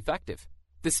cost effective.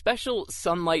 The special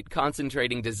sunlight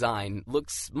concentrating design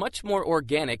looks much more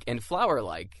organic and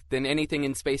flower-like than anything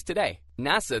in space today.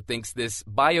 NASA thinks this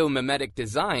biomimetic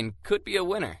design could be a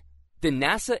winner. The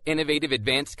NASA Innovative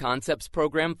Advanced Concepts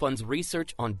Program funds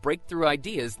research on breakthrough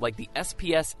ideas like the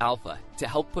SPS-Alpha to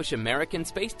help push American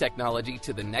space technology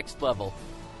to the next level.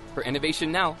 For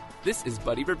Innovation Now, this is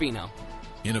Buddy Rubino.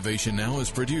 Innovation Now is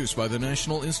produced by the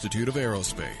National Institute of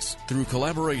Aerospace through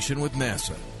collaboration with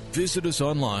NASA. Visit us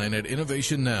online at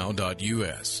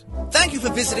innovationnow.us. Thank you for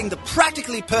visiting the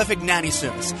Practically Perfect Nanny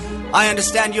Service. I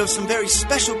understand you have some very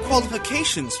special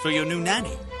qualifications for your new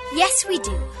nanny. Yes, we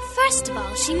do. First of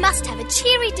all, she must have a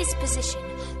cheery disposition,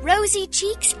 rosy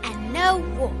cheeks, and no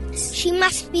warts. She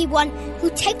must be one who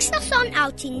takes us on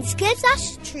outings, gives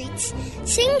us treats,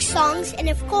 sings songs, and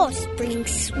of course, brings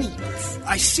sweets.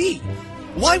 I see.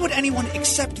 Why would anyone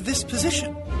accept this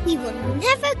position? We will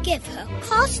never give her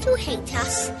cause to hate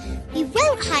us. We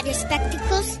won't hide her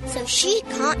spectacles so she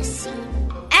can't see.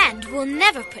 And we'll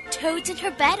never put toads in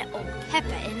her bed or pepper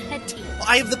in her tea.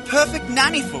 I have the perfect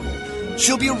nanny for you.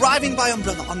 She'll be arriving by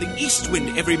umbrella on the east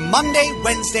wind every Monday,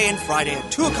 Wednesday, and Friday at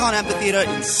Tuacahn Amphitheater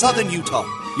in southern Utah.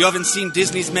 You haven't seen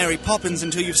Disney's Mary Poppins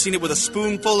until you've seen it with a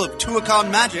spoonful of Tuacahn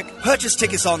magic. Purchase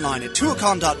tickets online at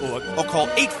tuacahn.org or call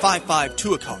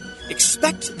 855-TUACAHN.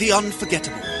 Expect the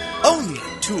unforgettable. Only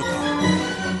at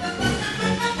Tuacahn.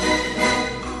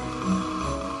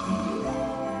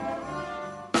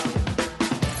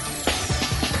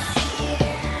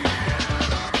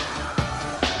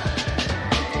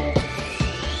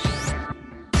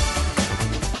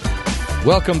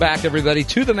 Welcome back, everybody,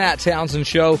 to the Matt Townsend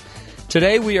Show.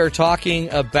 Today we are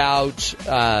talking about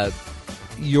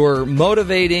your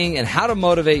motivating and how to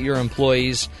motivate your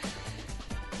employees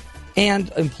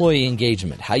and employee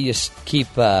engagement, how you keep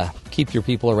your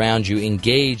people around you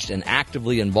engaged and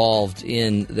actively involved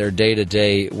in their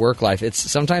day-to-day work life.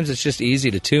 Sometimes it's just easy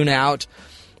to tune out.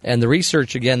 And the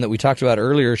research, again, that we talked about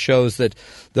earlier shows that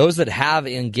those that have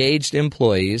engaged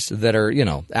employees that are,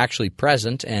 actually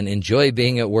present and enjoy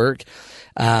being at work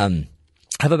have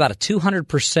about a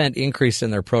 200% increase in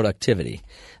their productivity.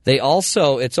 They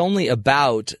also, it's only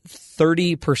about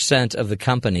 30% of the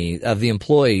company, of the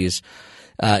employees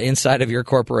inside of your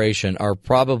corporation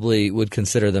would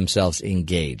consider themselves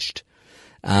engaged.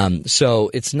 So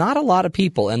it's not a lot of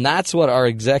people, and that's what our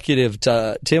executive,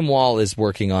 Tim Wall, is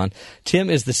working on.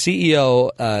 Tim is the CEO,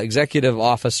 executive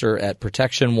officer at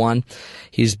Protection One.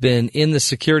 He's been in the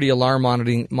security alarm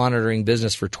monitoring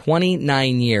business for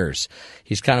 29 years.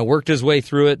 He's kind of worked his way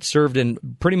through it, served in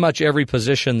pretty much every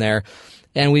position there.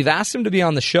 And we've asked him to be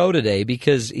on the show today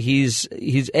because he's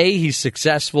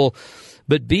successful,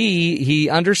 but B, he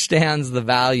understands the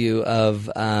value of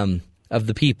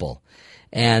the people.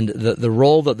 And the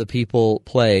role that the people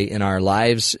play in our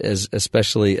lives,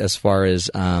 especially as far as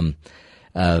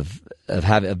of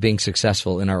being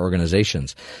successful in our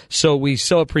organizations. So we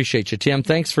so appreciate you, Tim.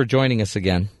 Thanks for joining us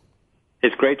again.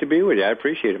 It's great to be with you. I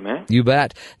appreciate it, man. You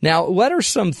bet. Now, what are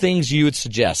some things you would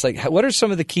suggest? Like, what are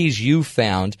some of the keys you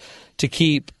found to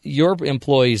keep your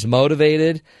employees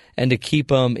motivated and to keep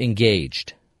them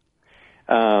engaged?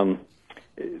 The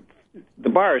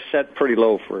bar is set pretty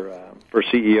low for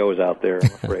CEOs out there,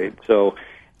 I'm afraid. So,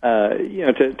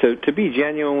 to be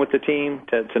genuine with the team,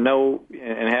 to know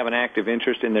and have an active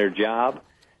interest in their job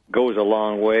goes a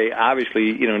long way.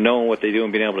 Obviously, knowing what they do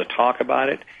and being able to talk about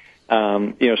it,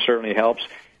 certainly helps.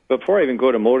 But before I even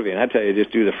go to motivating, I tell you,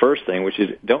 just do the first thing, which is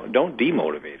don't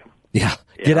demotivate them. Yeah,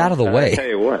 get out of the way. I tell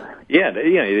you what. Yeah,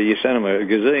 you send them a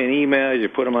gazillion emails, you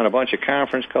put them on a bunch of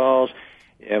conference calls,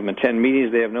 you have them attend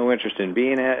meetings they have no interest in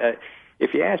being at.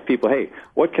 If you ask people, hey,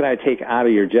 what can I take out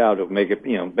of your job to make it,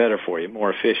 better for you,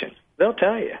 more efficient? They'll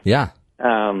tell you. Yeah.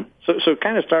 So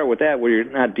kind of start with that, where you're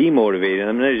not demotivating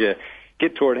them. As you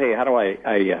get toward, hey, how do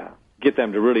I get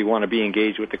them to really want to be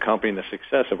engaged with the company and the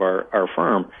success of our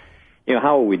firm?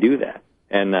 How will we do that?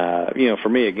 And for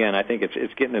me, again, I think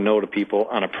it's getting to know the people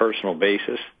on a personal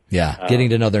basis. Yeah, getting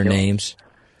to know their names.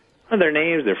 their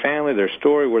names, their family, their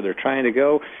story, where they're trying to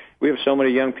go. We have so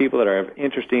many young people that have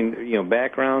interesting,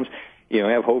 backgrounds,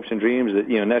 have hopes and dreams that,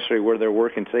 necessarily where they're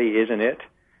working today isn't it,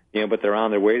 but they're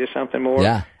on their way to something more.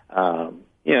 Yeah.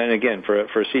 And again, for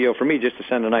a CEO, for me, just to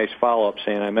send a nice follow-up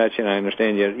saying, I met you and I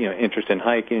understand you have, interest in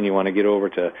hiking and you want to get over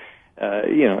to,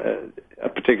 a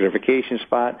particular vacation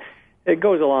spot, it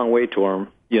goes a long way to them,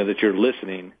 that you're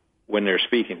listening when they're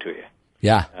speaking to you.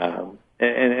 Yeah.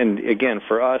 And again,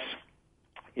 for us,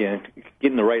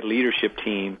 getting the right leadership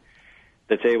team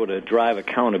that's able to drive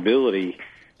accountability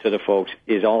to the folks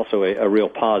is also a real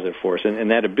positive for us. And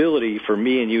that ability for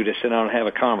me and you to sit down and have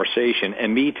a conversation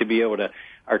and me to be able to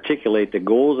articulate the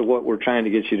goals of what we're trying to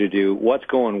get you to do, what's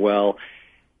going well,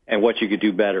 and what you could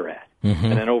do better at. Mm-hmm.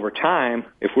 And then over time,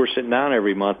 if we're sitting down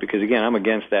every month, because again, I'm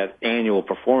against that annual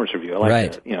performance review. I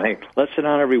like to, hey, let's sit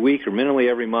down every week or minimally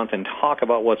every month and talk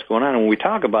about what's going on. And when we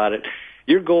talk about it,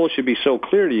 your goals should be so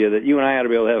clear to you that you and I ought to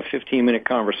be able to have a 15-minute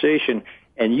conversation,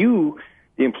 and you,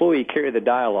 the employee, carry the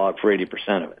dialogue for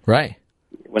 80% of it. Right.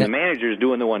 When the manager is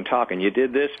doing the one talking, you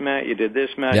did this, Matt, you did this,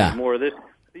 Matt, you did more of this,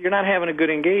 you're not having a good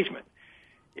engagement.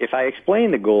 If I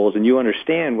explain the goals and you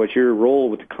understand what your role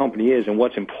with the company is and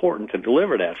what's important to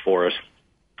deliver that for us,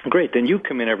 great. Then you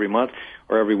come in every month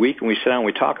or every week and we sit down and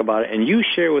we talk about it and you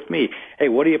share with me, hey,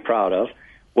 what are you proud of?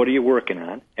 What are you working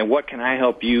on? And what can I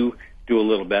help you do a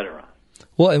little better on?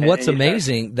 Well, and what's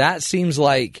amazing, that seems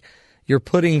like you're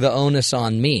putting the onus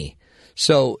on me.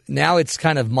 So now it's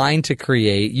kind of mine to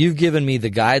create. You've given me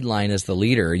the guideline as the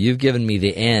leader. You've given me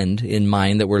the end in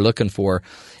mind that we're looking for.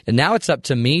 And now it's up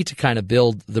to me to kind of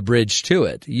build the bridge to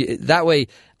it. That way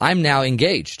I'm now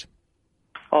engaged.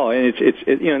 Oh, and it's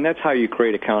and that's how you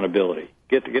create accountability.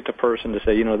 Get the person to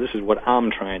say, this is what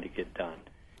I'm trying to get done.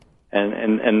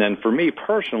 And then for me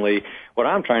personally, what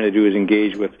I'm trying to do is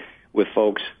engage with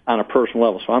folks on a personal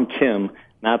level. So I'm Tim,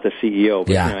 not the CEO.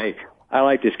 But, hey, I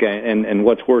like this guy, and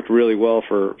what's worked really well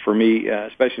for me,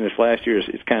 especially in this last year,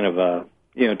 is kind of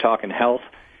talking health.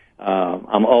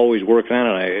 I'm always working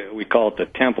on it. We call it the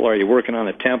temple. Are you working on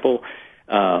the temple?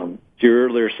 Your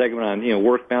earlier segment on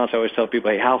work balance, I always tell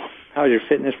people, hey, how's your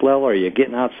fitness level? Are you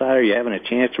getting outside? Are you having a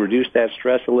chance to reduce that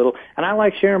stress a little? And I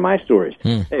like sharing my stories.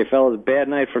 Hey, fellas, bad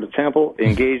night for the temple,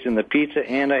 engaged in the pizza,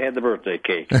 and I had the birthday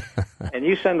cake. And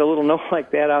you send a little note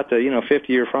like that out to 50 of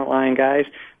your frontline guys.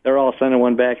 They're all sending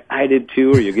one back. I did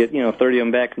too. Or you get 30 of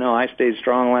them back. No, I stayed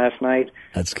strong last night.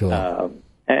 That's cool.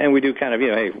 And we do kind of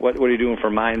hey, what are you doing for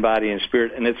mind, body, and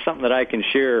spirit? And it's something that I can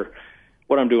share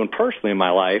what I'm doing personally in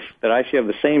my life, that I actually have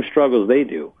the same struggles they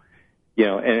do.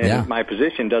 And my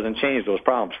position doesn't change those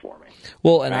problems for me.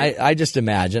 Well, and right? I just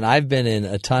imagine I've been in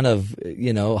a ton of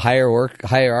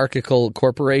hierarchical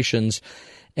corporations,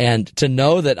 and to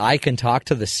know that I can talk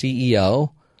to the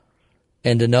CEO,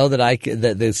 and to know that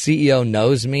that the CEO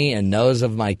knows me and knows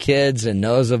of my kids and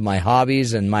knows of my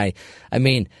hobbies and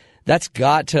that's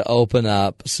got to open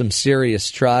up some serious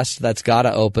trust. That's got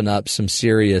to open up some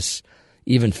serious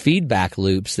even feedback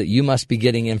loops that you must be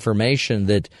getting information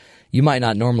that you might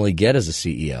not normally get as a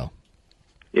CEO.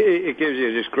 It gives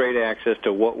you just great access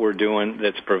to what we're doing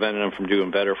that's preventing them from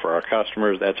doing better for our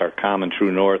customers. That's our common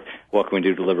true north. What can we do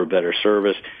to deliver better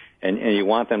service? And you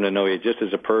want them to know you just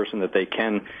as a person, that they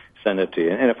can send it to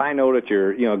you. And if I know that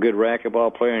you're a good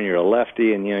racquetball player and you're a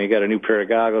lefty and you got a new pair of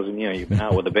goggles and you've been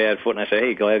out with a bad foot, and I say,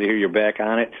 hey, glad to hear you're back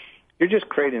on it, you're just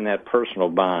creating that personal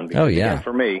bond. Because, again,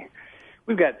 for me,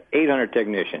 we've got 800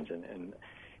 technicians, and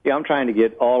I'm trying to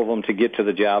get all of them to get to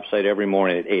the job site every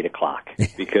morning at 8 o'clock.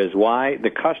 Because why?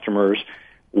 The customers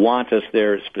want us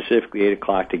there specifically 8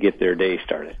 o'clock to get their day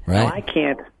started. Right. Now, I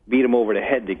can't beat them over the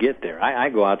head to get there. I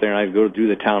go out there and I go do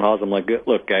the town halls. I'm like,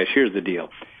 look, guys, here's the deal.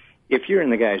 If you're in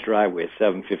the guy's driveway at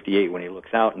 7:58 when he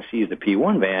looks out and sees the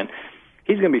P1 van,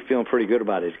 he's going to be feeling pretty good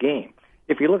about his game.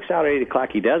 If he looks out at 8 o'clock,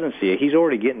 he doesn't see it, he's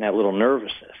already getting that little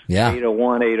nervousness. Yeah.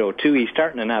 8:01, 8:02, he's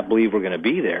starting to not believe we're going to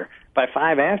be there. By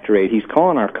 5 after 8, he's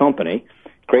calling our company,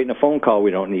 creating a phone call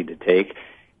we don't need to take.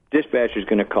 Dispatcher's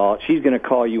going to call. She's going to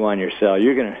call you on your cell.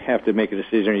 You're going to have to make a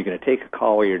decision. Are you going to take a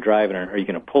call while you're driving, or are you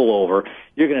going to pull over?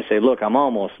 You're going to say, look, I'm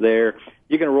almost there.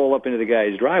 You're going to roll up into the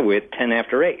guy's driveway at 10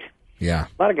 after 8. Yeah.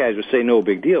 A lot of guys would say no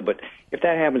big deal, but if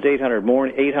that happens 800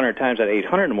 times at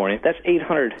 800 in the morning, that's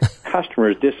 800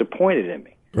 customers disappointed in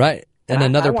me. Right. And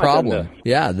another problem.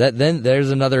 Then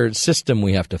there's another system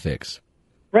we have to fix.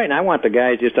 Right, and I want the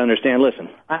guys just to understand, listen,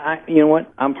 I you know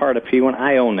what? I'm part of P1.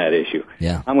 I own that issue.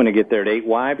 Yeah. I'm going to get there at 8.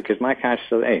 Why? Because my conscience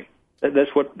says, hey,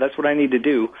 that's what I need to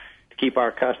do to keep our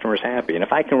customers happy. And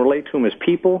if I can relate to them as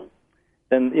people,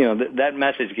 then, that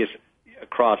message gets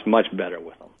across much better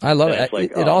with them. I love it.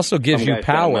 Like, it also gives you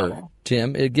power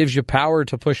Tim, it gives you power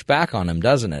to push back on them,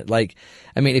 doesn't it? Like,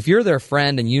 I mean, if you're their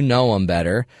friend and you know them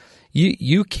better,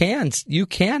 you can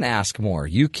ask more,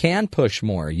 you can push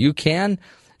more, you can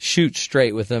shoot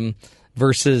straight with them.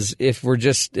 Versus if we're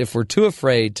too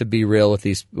afraid to be real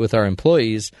with our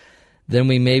employees, then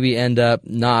we maybe end up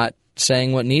not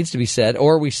saying what needs to be said,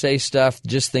 or we say stuff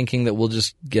just thinking that we'll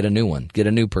just get a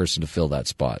new person to fill that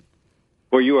spot.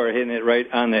 Well, you are hitting it right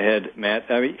on the head,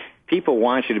 Matt. I mean, people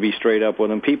want you to be straight up with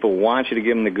them. People want you to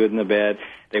give them the good and the bad.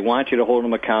 They want you to hold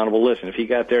them accountable. Listen, if he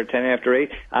got there at 10 after 8,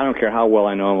 I don't care how well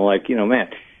I know him. Like,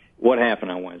 Matt, what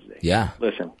happened on Wednesday? Yeah.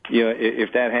 Listen,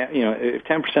 if that if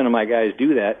 10% of my guys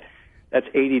do that, that's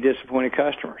 80 disappointed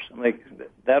customers. I'm like,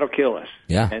 that'll kill us.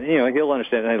 Yeah. And, he'll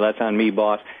understand, hey, that's on me,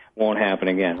 boss. Won't happen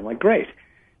again. I'm like, great.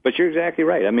 But you're exactly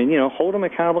right. I mean, hold them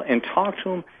accountable and talk to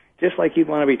them just like you'd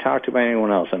want to be talked to by anyone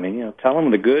else. I mean, tell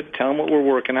them the good, tell them what we're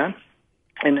working on,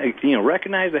 and,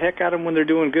 recognize the heck out of them when they're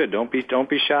doing good. Don't be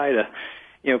shy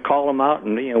to, call them out,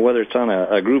 and, whether it's on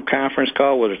a group conference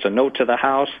call, whether it's a note to the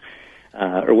house,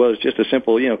 or whether it's just a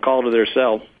simple, call to their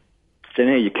cell. Saying,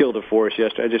 hey, you killed it for us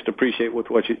yesterday. I just appreciate what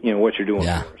you're doing for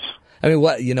us. I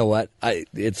mean,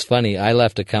 it's funny. I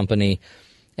left a company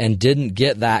and didn't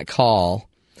get that call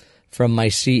from my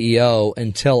CEO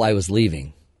until I was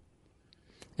leaving.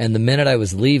 And the minute I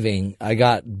was leaving, I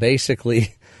got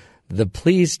basically the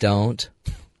please don't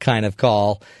kind of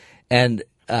call, and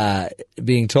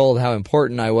being told how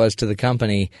important I was to the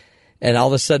company. And all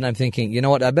of a sudden I'm thinking, you know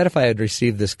what? I bet if I had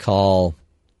received this call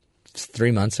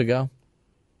 3 months ago,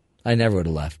 I never would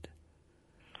have left.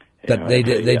 But they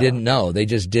didn't know. They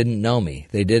just didn't know me.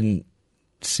 They didn't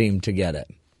seem to get it.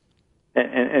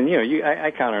 And I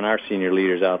count on our senior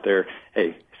leaders out there.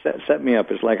 Hey, set me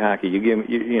up. It's like hockey. You give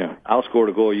me, I'll score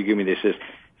the goal. You give me the assist.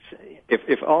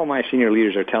 If all my senior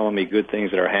leaders are telling me good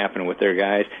things that are happening with their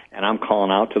guys, and I'm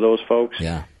calling out to those folks,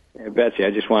 yeah. Betsy,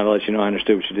 I just wanted to let you know I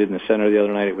understood what you did in the center the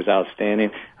other night. It was outstanding.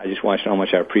 I just want you to know how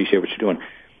much I appreciate what you're doing.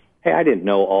 Hey, I didn't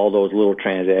know all those little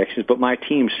transactions, but my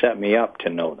team set me up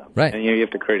to know them. Right. And you have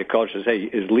to create a culture that says,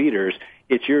 hey, as leaders,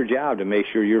 it's your job to make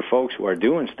sure your folks who are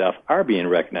doing stuff are being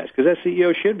recognized, because that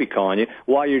CEO should be calling you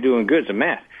while you're doing good. So,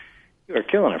 Matt, you are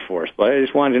killing it for us, but I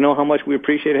just wanted to know how much we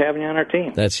appreciate having you on our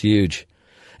team. That's huge.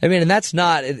 I mean, and that's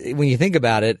not, when you think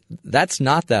about it, that's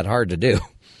not that hard to do.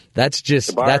 That's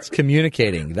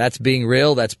communicating. That's being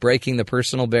real. That's breaking the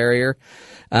personal barrier.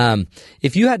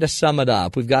 If you had to sum it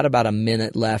up, we've got about a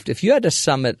minute left. If you had to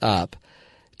sum it up,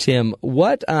 Tim,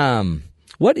 what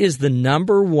is the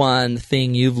number one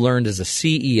thing you've learned as a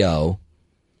CEO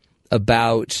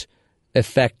about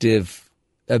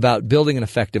building an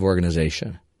effective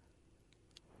organization?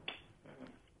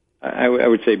 I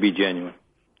would say be genuine.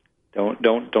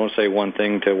 Don't say one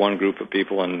thing to one group of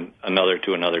people and another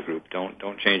to another group.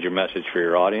 Don't change your message for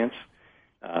your audience.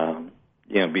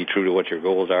 Be true to what your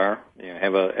goals are.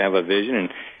 Have a vision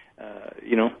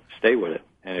and stay with it.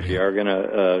 And if you are going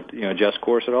to adjust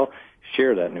course at all,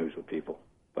 share that news with people.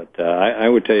 But I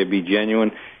would tell you be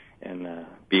genuine and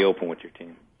be open with your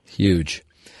team. Huge.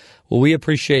 Well, we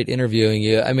appreciate interviewing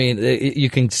you. I mean, you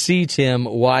can see, Tim,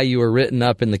 why you were written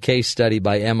up in the case study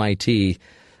by MIT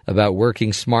about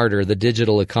working smarter. The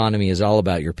digital economy is all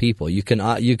about your people. You can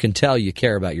tell you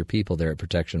care about your people there at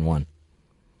Protection One.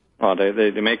 Well,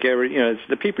 they make it's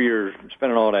the people you're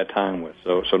spending all that time with.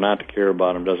 So not to care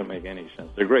about them doesn't make any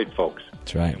sense. They're great folks.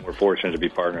 That's right. And we're fortunate to be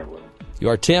partnered with them. You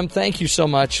are, Tim. Thank you so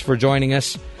much for joining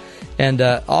us. And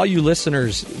all you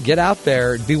listeners, get out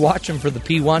there. Be watching for the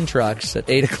P1 trucks at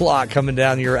 8 o'clock coming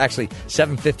down your, actually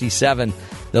 7:57.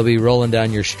 They'll be rolling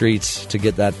down your streets to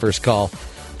get that first call.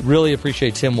 Really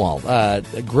appreciate Tim Wall. A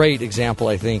great example,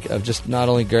 I think, of just not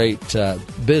only great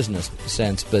business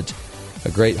sense, but a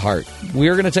great heart.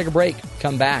 We're going to take a break,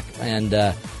 come back, and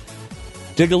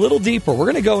dig a little deeper. We're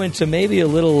going to go into maybe a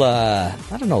little, a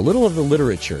little of the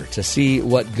literature to see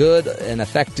what good and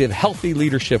effective, healthy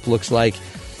leadership looks like.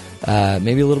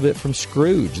 Maybe a little bit from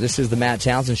Scrooge. This is the Matt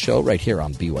Townsend Show right here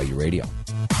on BYU Radio.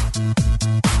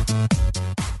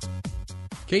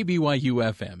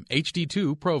 KBYU-FM,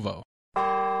 HD2 Provo.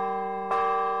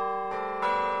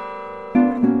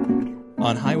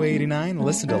 On Highway 89,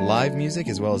 listen to live music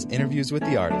as well as interviews with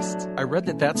the artists. I read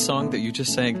that song that you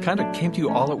just sang kind of came to you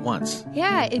all at once.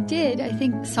 Yeah, it did. I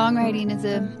think songwriting is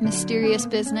a mysterious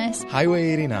business.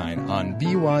 Highway 89 on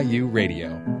BYU Radio.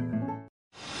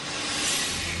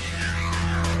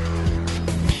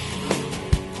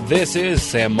 This is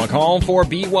Sam McCall for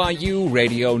BYU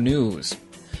Radio News.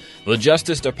 The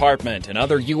Justice Department and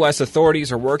other U.S.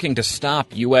 authorities are working to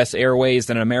stop U.S. Airways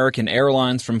and American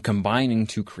Airlines from combining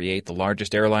to create the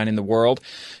largest airline in the world.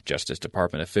 Justice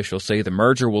Department officials say the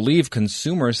merger will leave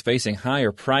consumers facing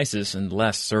higher prices and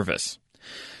less service.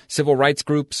 Civil rights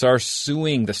groups are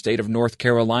suing the state of North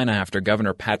Carolina after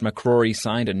Governor Pat McCrory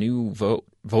signed a new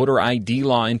voter ID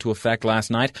law into effect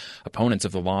last night. Opponents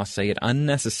of the law say it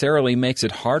unnecessarily makes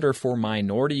it harder for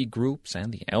minority groups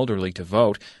and the elderly to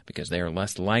vote because they are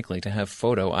less likely to have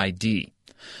photo ID.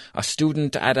 A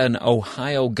student at an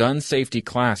Ohio gun safety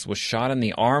class was shot in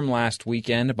the arm last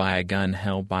weekend by a gun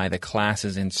held by the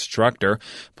class's instructor.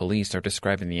 Police are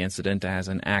describing the incident as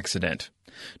an accident.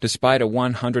 Despite a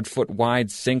 100-foot-wide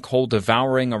sinkhole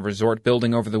devouring a resort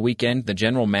building over the weekend, the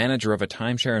general manager of a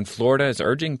timeshare in Florida is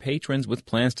urging patrons with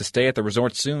plans to stay at the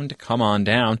resort soon to come on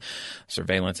down.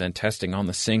 Surveillance and testing on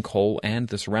the sinkhole and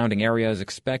the surrounding area is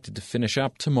expected to finish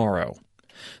up tomorrow.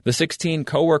 The 16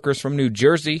 co-workers from New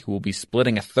Jersey, who will be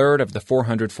splitting a third of the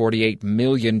 $448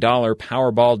 million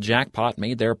Powerball jackpot,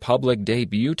 made their public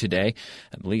debut today.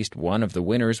 At least one of the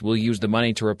winners will use the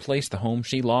money to replace the home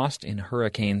she lost in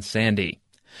Hurricane Sandy.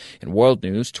 In world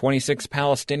news, 26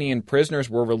 Palestinian prisoners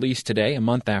were released today, a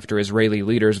month after Israeli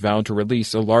leaders vowed to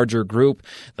release a larger group.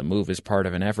 The move is part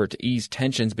of an effort to ease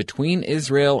tensions between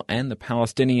Israel and the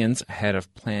Palestinians ahead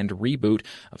of planned reboot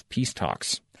of peace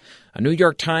talks. A New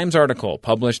York Times article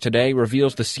published today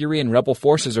reveals the Syrian rebel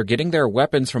forces are getting their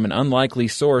weapons from an unlikely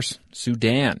source,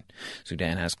 Sudan.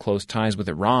 Sudan has close ties with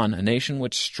Iran, a nation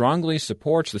which strongly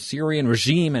supports the Syrian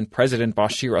regime and President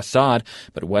Bashir Assad,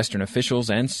 but Western officials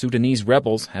and Sudanese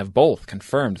rebels have both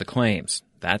confirmed the claims.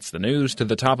 That's the news to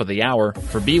the top of the hour.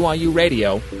 For BYU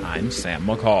Radio, I'm Sam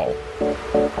McCall.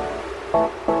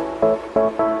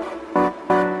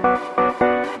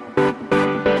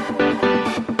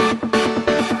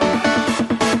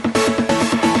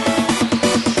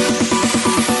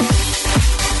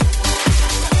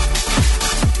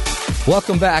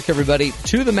 Welcome back, everybody,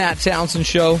 to the Matt Townsend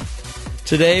Show.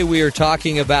 Today we are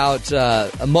talking about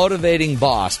a motivating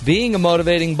boss. Being a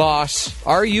motivating boss.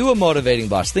 Are you a motivating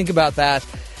boss? Think about that.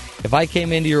 If I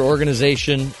came into your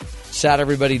organization, sat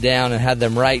everybody down and had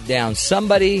them write down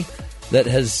somebody that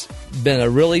has been a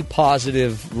really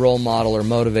positive role model or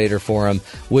motivator for them,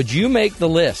 would you make the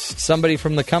list? Somebody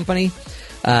from the company?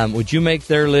 Would you make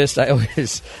their list?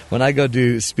 When I go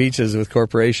do speeches with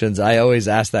corporations, I always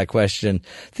ask that question.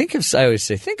 Think of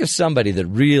somebody that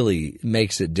really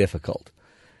makes it difficult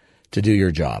to do your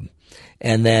job.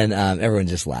 And then everyone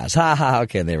just laughs. Ha ha,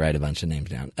 okay, and they write a bunch of names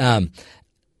down. And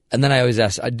then I always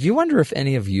ask, do you wonder if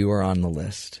any of you are on the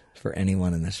list for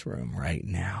anyone in this room right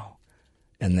now?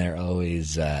 And they're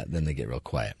always, then they get real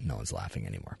quiet. No one's laughing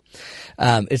anymore.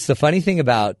 It's the funny thing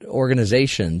about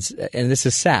organizations, and this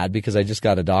is sad because I just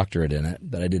got a doctorate in it,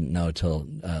 but I didn't know till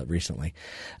recently.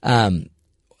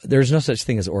 There's no such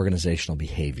thing as organizational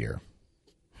behavior.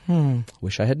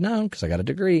 Wish I had known because I got a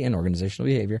degree in organizational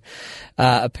behavior.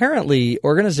 Apparently,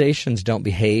 organizations don't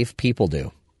behave, people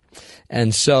do.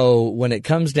 And so when it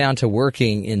comes down to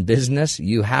working in business,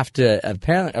 you have to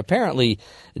apparently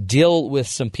deal with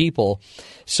some people.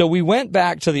 So we went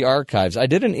back to the archives. I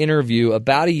did an interview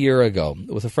about a year ago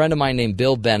with a friend of mine named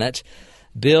Bill Bennett.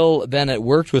 Bill Bennett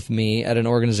worked with me at an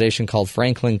organization called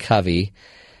Franklin Covey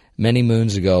many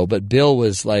moons ago, but Bill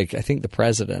was I think the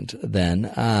president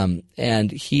then.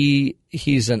 And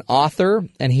he's an author,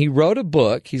 and he wrote a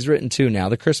book. He's written two now,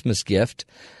 The Christmas Gift,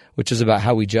 which is about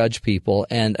how we judge people,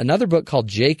 and another book called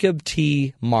Jacob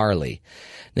T. Marley.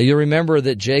 Now, you'll remember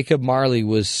that Jacob Marley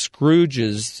was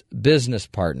Scrooge's business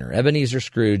partner. Ebenezer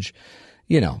Scrooge,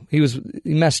 he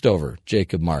messed over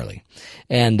Jacob Marley.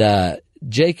 And was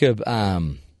Jacob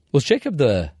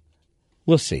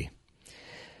we'll see.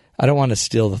 I don't want to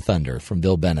steal the thunder from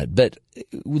Bill Bennett, but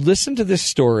listen to this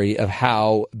story of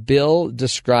how Bill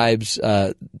describes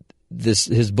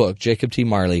his book, Jacob T.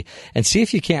 Marley, and see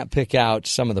if you can't pick out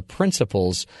some of the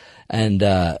principles and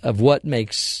of what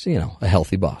makes a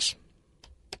healthy boss.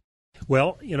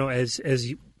 Well,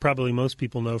 as probably most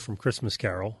people know from Christmas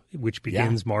Carol, which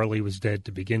begins, Marley was dead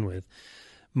to begin with.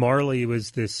 Marley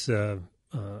was this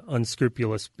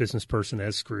unscrupulous business person,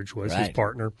 as Scrooge was, his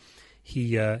partner.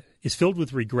 He is filled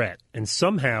with regret, and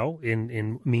somehow,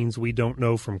 in means we don't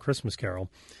know from Christmas Carol,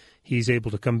 he's able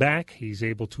to come back. He's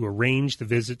able to arrange the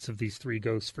visits of these three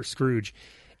ghosts for Scrooge,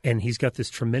 and he's got this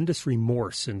tremendous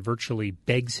remorse and virtually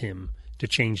begs him to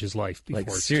change his life before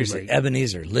it's seriously, too late.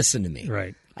 Ebenezer, listen to me.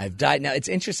 Right. I've died. Now, it's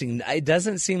interesting. It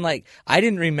doesn't seem like – I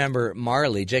didn't remember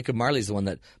Marley. Jacob Marley's the one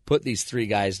that put these three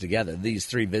guys together, these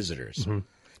three visitors. Mm-hmm.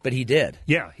 But he did.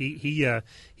 Yeah,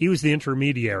 he was the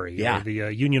intermediary, or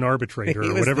the union arbitrator,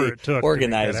 or was whatever the it took.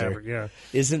 organizer. To make that happen. Yeah,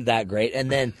 isn't that great?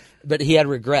 And then, but he had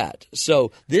regret.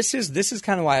 So this is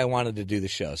kind of why I wanted to do the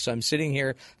show. So I'm sitting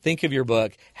here, think of your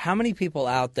book. How many people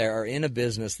out there are in a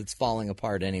business that's falling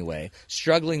apart anyway,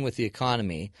 struggling with the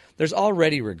economy? There's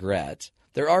already regret.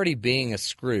 They're already being a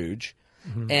Scrooge,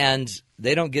 and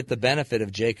they don't get the benefit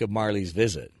of Jacob Marley's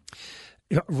visit.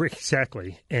 Yeah,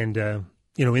 exactly. And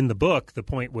in the book, the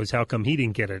point was how come he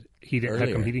didn't get it? How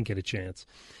come he didn't get a chance?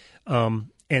 And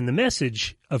the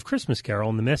message of Christmas Carol,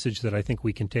 and the message that I think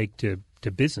we can take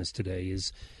to business today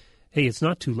is, hey, it's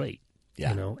not too late.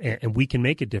 Yeah. And we can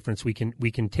make a difference. We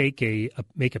can take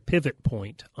make a pivot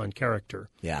point on character.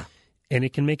 Yeah. And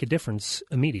it can make a difference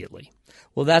immediately.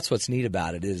 Well, that's what's neat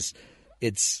about it is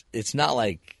it's not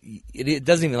like it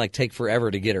doesn't even like take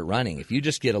forever to get it running. If you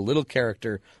just get a little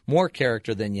character, more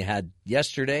character than you had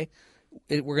yesterday,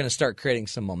 we're going to start creating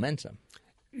some momentum.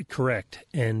 Correct.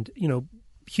 And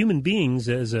human beings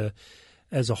as a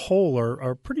whole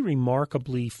are pretty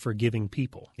remarkably forgiving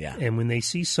people. Yeah. And when they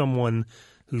see someone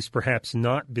who's perhaps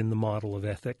not been the model of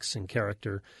ethics and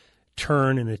character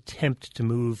turn and attempt to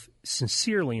move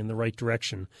sincerely in the right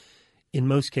direction, in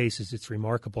most cases, it's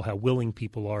remarkable how willing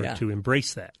people are to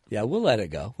embrace that. Yeah, we'll let it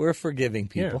go. We're forgiving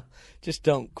people. Yeah. Just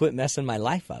don't quit messing my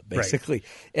life up, basically. Right.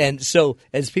 And so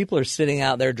as people are sitting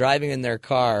out there driving in their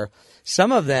car,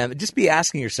 some of them, just be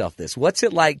asking yourself this. What's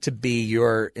it like to be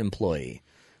your employee?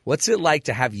 What's it like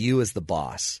to have you as the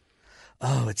boss?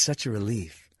 Oh, it's such a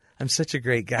relief. I'm such a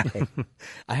great guy.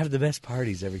 I have the best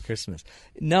parties every Christmas.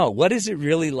 No, what is it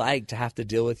really like to have to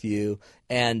deal with you?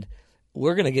 And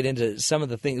we're going to get into some of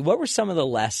the things. What were some of the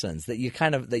lessons that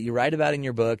you write about in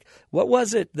your book? What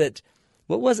was it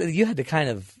you had to kind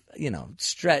of,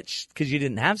 stretch because you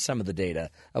didn't have some of the data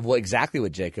of exactly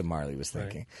what Jacob Marley was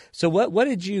thinking. Right. So what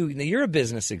did you're a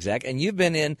business exec and you've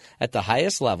been in at the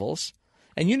highest levels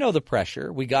and you know the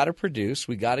pressure. We got to produce,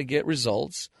 we got to get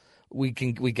results. We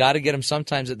got to get them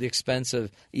sometimes at the expense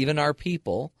of even our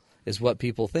people is what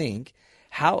people think.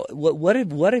 What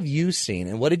have you seen,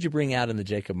 and what did you bring out in the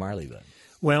Jacob Marley book?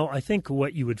 Well, I think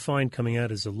what you would find coming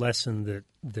out is a lesson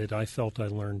that I felt I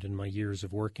learned in my years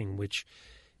of working, which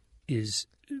is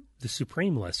the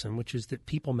supreme lesson, which is that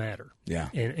people matter. Yeah.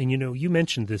 And you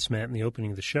mentioned this, Matt, in the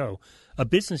opening of the show. A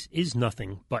business is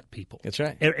nothing but people. That's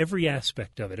right. Every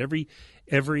aspect of it,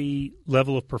 every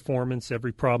level of performance,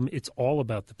 every problem, it's all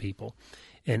about the people.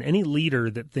 And any leader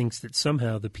that thinks that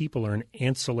somehow the people are an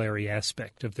ancillary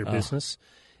aspect of their business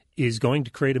is going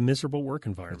to create a miserable work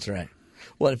environment. That's right.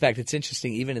 Well, in fact, it's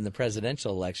interesting. Even in the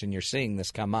presidential election, you're seeing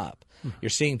this come up. You're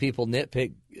seeing people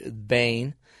nitpick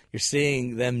Bain. You're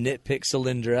seeing them nitpick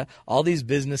Solyndra. All these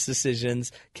business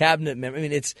decisions, cabinet members. I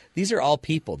mean, these are all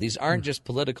people. These aren't just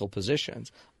political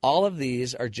positions. All of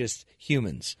these are just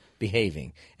humans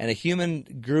behaving, and a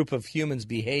human group of humans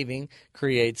behaving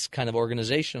creates kind of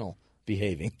organizational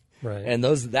behaving. Right. And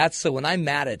so when I'm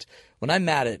mad at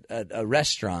a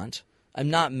restaurant, I'm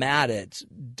not mad at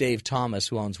Dave Thomas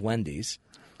who owns Wendy's.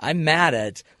 I'm mad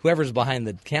at whoever's behind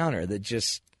the counter that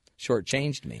just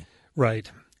shortchanged me. Right.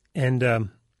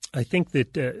 And I think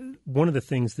that one of the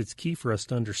things that's key for us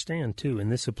to understand too,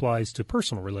 and this applies to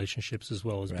personal relationships as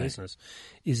well as business,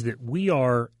 is that we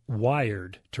are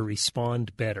wired to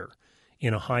respond better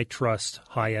in a high trust,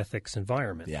 high ethics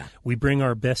environment. Yeah. We bring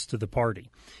our best to the party.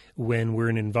 When we're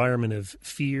in an environment of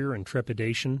fear and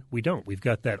trepidation, we don't. We've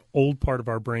got that old part of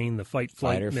our brain, the fight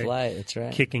or flight, that's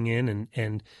right, kicking in,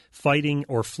 and fighting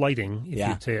or flighting, if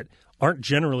you'd say it, aren't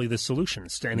generally the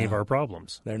solutions to any of our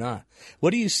problems. They're not.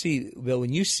 What do you see, Bill,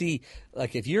 when you see,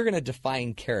 like, if you're going to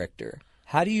define character,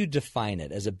 how do you define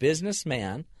it as a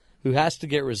businessman who has to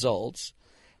get results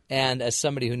and as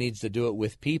somebody who needs to do it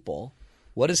with people?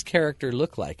 What does character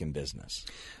look like in business?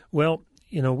 Well,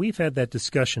 we've had that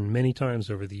discussion many times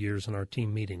over the years in our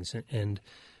team meetings, and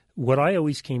what I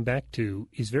always came back to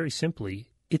is very simply,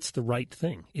 it's the right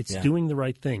thing. It's doing the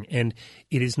right thing, and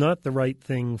it is not the right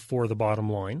thing for the bottom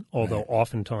line, although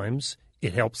oftentimes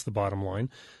it helps the bottom line,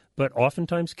 but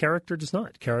oftentimes character does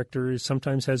not. Character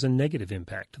sometimes has a negative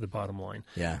impact to the bottom line.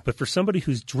 Yeah. But for somebody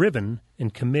who's driven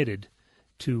and committed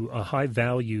to a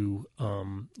high-value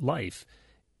life,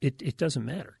 it doesn't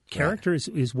matter. Character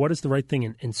is what is the right thing,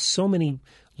 and so many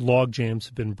log jams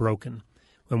have been broken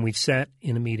when we've sat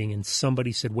in a meeting and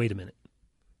somebody said, wait a minute,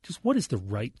 just what is the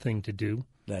right thing to do?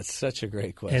 That's such a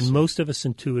great question. And most of us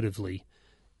intuitively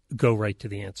go right to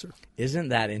the answer. Isn't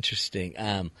that interesting?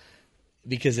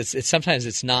 Because it's sometimes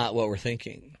it's not what we're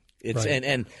thinking. It's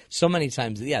and so many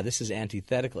times, this is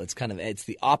antithetical. It's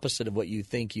the opposite of what you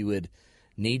think you would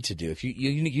need to do. If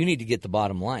you need to get the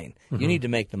bottom line, you need to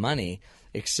make the money.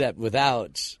 except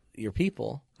without your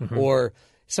people. Or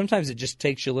sometimes it just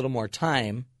takes you a little more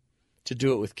time to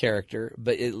do it with character,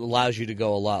 but it allows you to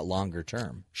go a lot longer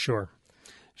term. Sure.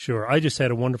 I just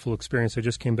had a wonderful experience. I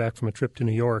just came back from a trip to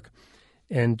New York,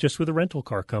 and just with a rental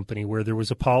car company where there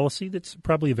was a policy that's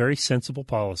probably a very sensible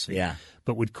policy,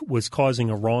 but was causing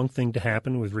a wrong thing to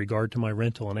happen with regard to my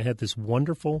rental. And I had this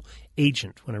wonderful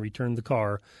agent when I returned the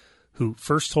car who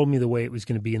first told me the way it was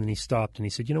going to be, and then he stopped and he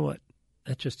said, you know what,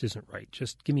 that just isn't right.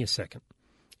 Just give me a second.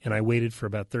 And I waited for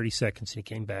about 30 seconds, and he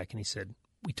came back and he said,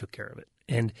 we took care of it.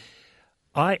 And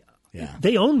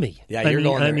they own me. Yeah, you're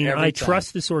going there every I time.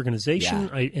 trust this organization,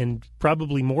 and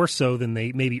probably more so than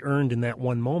they maybe earned in that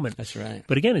one moment. That's right.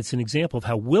 But again, it's an example of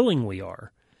how willing we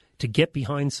are to get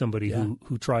behind somebody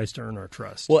who tries to earn our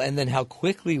trust. Well, and then how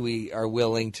quickly we are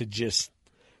willing to just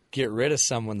get rid of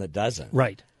someone that doesn't.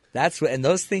 Right. And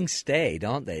those things stay,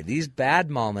 don't they? These bad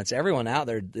moments, everyone out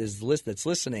there that's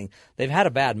listening, they've had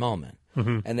a bad moment.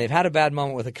 And they've had a bad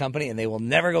moment with a company, and they will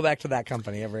never go back to that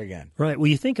company ever again. Right. Well,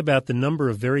 you think about the number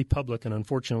of very public, and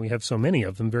unfortunately we have so many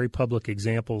of them, very public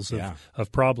examples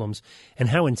of problems, and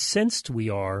how incensed we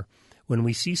are when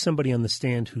we see somebody on the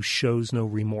stand who shows no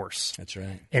remorse. That's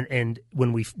right. And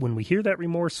when we hear that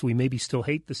remorse, we maybe still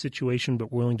hate the situation,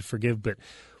 but we're willing to forgive. But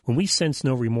when we sense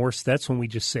no remorse, that's when we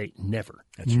just say, never.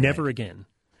 Never again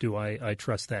do I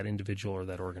trust that individual or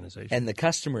that organization. And the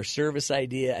customer service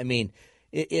idea, I mean,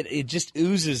 it just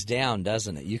oozes down,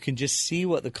 doesn't it? You can just see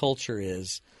what the culture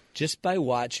is just by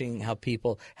watching how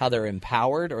they're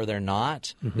empowered or they're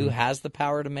not, who has the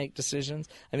power to make decisions.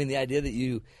 I mean, the idea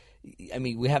that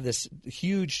we have this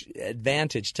huge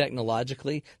advantage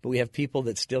technologically, but we have people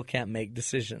that still can't make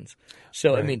decisions.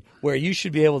 So, I mean, where you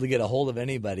should be able to get a hold of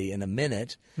anybody in a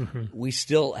minute, we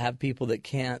still have people that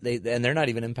can't, and they're not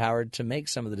even empowered to make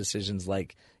some of the decisions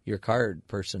like your car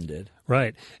person did.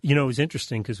 Right. You know, it was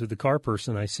interesting because with the car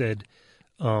person, I said,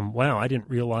 wow, I didn't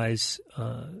realize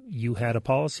you had a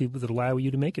policy that would allow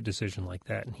you to make a decision like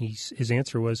that. And his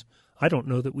answer was, I don't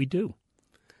know that we do.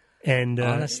 And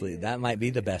honestly, that might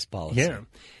be the best policy. Yeah.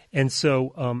 And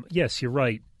so, yes, you're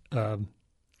right. That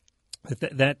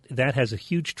has a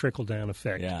huge trickle-down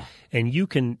effect. Yeah. And you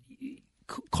can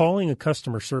calling a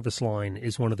customer service line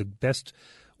is one of the best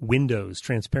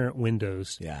transparent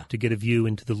windows to get a view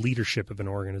into the leadership of an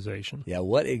organization. Yeah,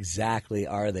 what exactly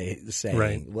are they saying?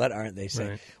 Right. What aren't they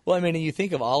saying? Right. Well, I mean, you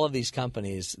think of all of these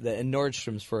companies, and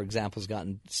Nordstrom's, for example, has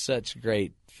gotten such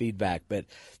great feedback, but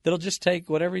they'll just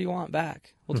take whatever you want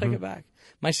back. We'll take it back.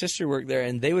 My sister worked there,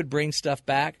 and they would bring stuff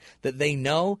back that they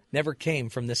know never came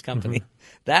from this company.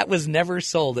 That was never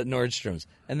sold at Nordstrom's,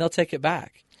 and they'll take it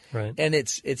back. Right. And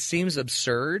it seems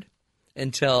absurd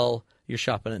until you're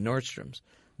shopping at Nordstrom's.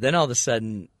 Then all of a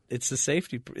sudden, it's the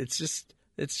safety. It's just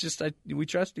we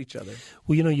trust each other.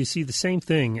 Well, you know, you see the same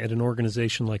thing at an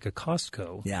organization like a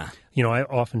Costco. Yeah. You know, I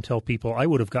often tell people I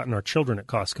would have gotten our children at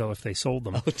Costco if they sold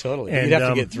them. Oh, totally. And, you'd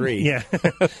have to get three. Yeah.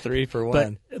 3 for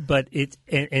one. But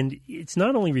it's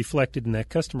not only reflected in that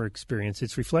customer experience,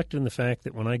 it's reflected in the fact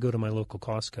that when I go to my local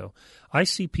Costco, I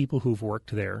see people who've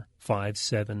worked there 5,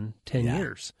 7, 10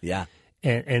 years. Yeah.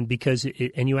 And because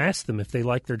and you ask them if they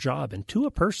like their job, and to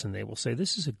a person they will say,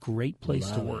 this is a great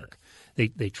place to work.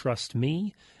 They trust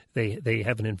me. They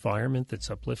have an environment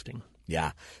that's uplifting.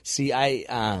 Yeah. See,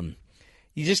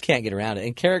 you just can't get around it.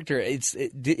 And character, is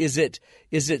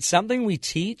it something we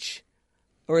teach,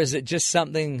 or is it just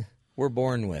something we're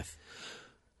born with?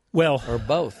 Well, or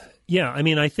both. Yeah, I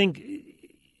mean, I think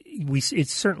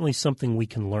it's certainly something we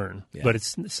can learn, but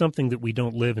it's something that we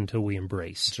don't live until we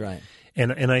embrace. That's right.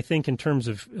 And I think in terms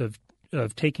of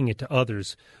taking it to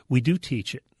others, we do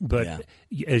teach it. But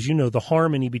as you know, the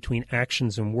harmony between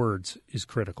actions and words is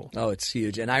critical. Oh, it's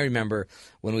huge. And I remember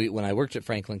when I worked at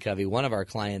Franklin Covey, one of our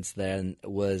clients then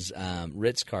was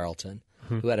Ritz-Carlton,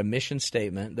 who had a mission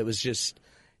statement that was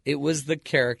it was the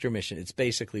character mission. It's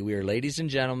basically, we are ladies and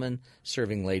gentlemen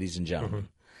serving ladies and gentlemen.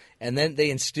 And then they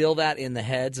instill that in the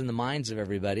heads and the minds of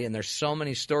everybody. And there's so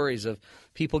many stories of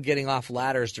people getting off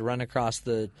ladders to run across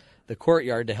the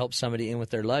courtyard to help somebody in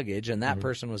with their luggage, and that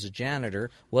person was a janitor,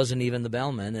 wasn't even the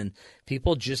bellman, and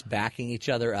people just backing each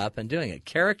other up and doing it.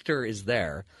 Character is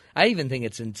there. I even think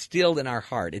it's instilled in our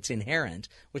heart. It's inherent,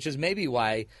 which is maybe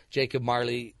why Jacob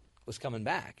Marley was coming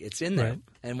back. It's in there. Right.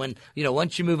 And when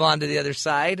once you move on to the other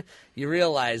side, you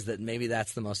realize that maybe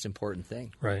that's the most important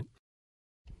thing. Right.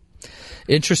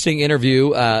 Interesting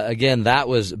interview. Again, that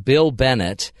was Bill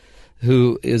Bennett,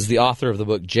 who is the author of the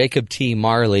book Jacob T.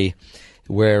 Marley,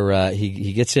 where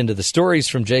he gets into the stories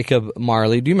from Jacob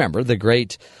Marley. Do you remember the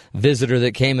great visitor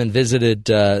that came and visited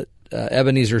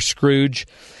Ebenezer Scrooge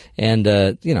and,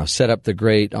 set up the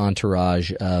great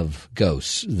entourage of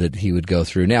ghosts that he would go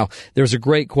through. Now, there's a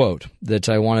great quote that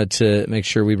I wanted to make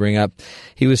sure we bring up.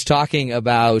 He was talking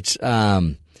about,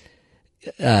 by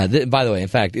the way, in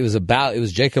fact, it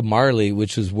was Jacob Marley,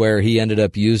 which is where he ended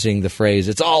up using the phrase,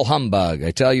 "It's all humbug.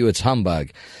 I tell you, it's humbug."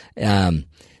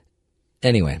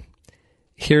 Anyway,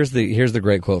 here's the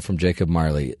great quote from Jacob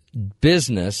Marley.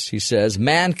 Business, he says,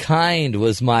 mankind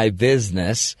was my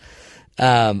business.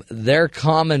 Their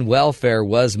common welfare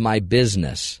was my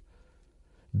business.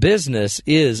 Business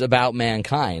is about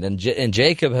mankind. And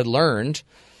Jacob had learned,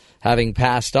 having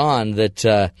passed on,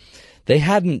 that they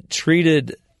hadn't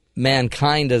treated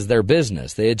mankind as their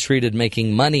business. They had treated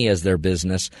making money as their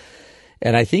business.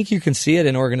 And I think you can see it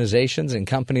in organizations and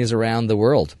companies around the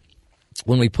world.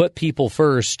 When we put people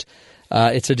first,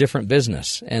 it's a different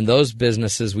business. And those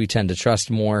businesses we tend to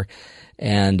trust more.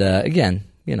 And again,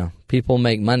 people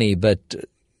make money, but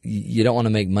you don't want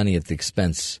to make money at the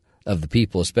expense of the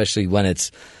people, especially when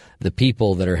it's the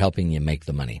people that are helping you make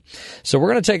the money. So we're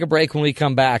going to take a break. When we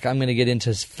come back, I'm going to get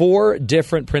into 4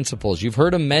 different principles. You've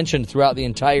heard them mentioned throughout the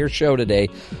entire show today.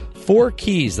 4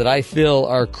 keys that I feel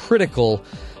are critical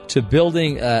to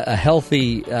building a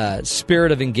healthy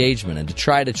spirit of engagement and to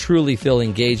try to truly feel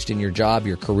engaged in your job,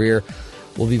 your career.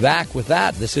 We'll be back with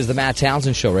that. This is the Matt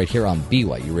Townsend Show right here on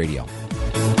BYU Radio.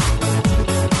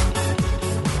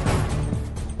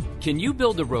 Can you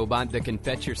build a robot that can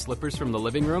fetch your slippers from the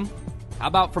living room? How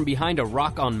about from behind a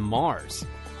rock on Mars?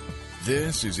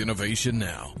 This is Innovation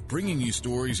Now, bringing you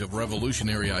stories of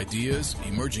revolutionary ideas,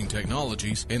 emerging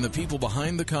technologies, and the people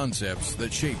behind the concepts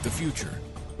that shape the future.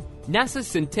 NASA's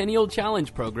Centennial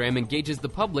Challenge program engages the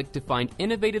public to find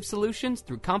innovative solutions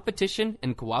through competition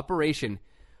and cooperation.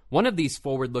 One of these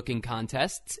forward-looking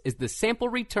contests is the Sample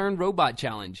Return Robot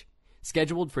Challenge.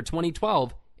 Scheduled for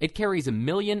 2012, it carries $1.5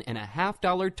 million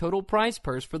total prize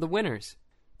purse for the winners.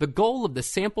 The goal of the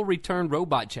Sample Return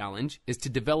Robot Challenge is to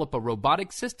develop a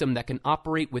robotic system that can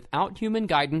operate without human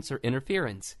guidance or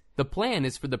interference. The plan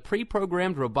is for the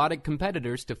pre-programmed robotic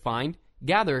competitors to find,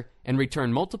 gather, and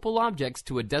return multiple objects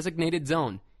to a designated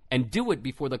zone, and do it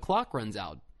before the clock runs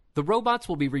out. The robots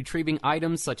will be retrieving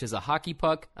items such as a hockey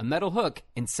puck, a metal hook,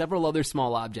 and several other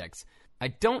small objects. I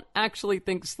don't actually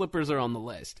think slippers are on the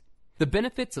list. The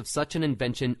benefits of such an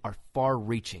invention are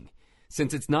far-reaching.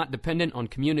 Since it's not dependent on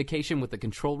communication with the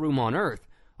control room on Earth,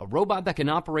 a robot that can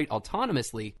operate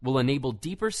autonomously will enable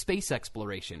deeper space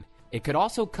exploration. It could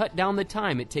also cut down the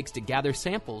time it takes to gather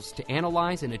samples to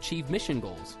analyze and achieve mission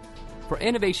goals. For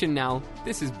Innovation Now,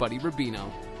 this is Buddy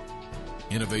Rubino.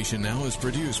 Innovation Now is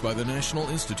produced by the National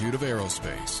Institute of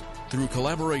Aerospace through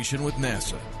collaboration with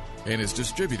NASA and is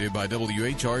distributed by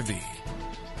WHRV.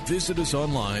 Visit us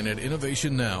online at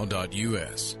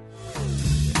innovationnow.us.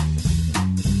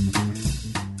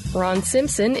 Ron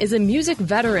Simpson is a music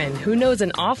veteran who knows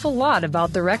an awful lot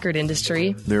about the record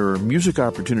industry. There are music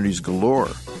opportunities galore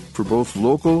for both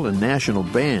local and national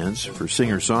bands, for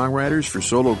singer-songwriters, for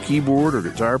solo keyboard or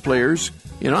guitar players.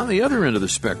 And on the other end of the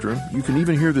spectrum, you can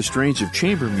even hear the strains of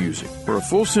chamber music or a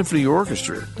full symphony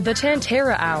orchestra. The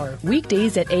Tantera Hour,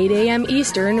 weekdays at 8 a.m.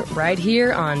 Eastern, right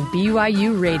here on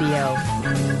BYU Radio.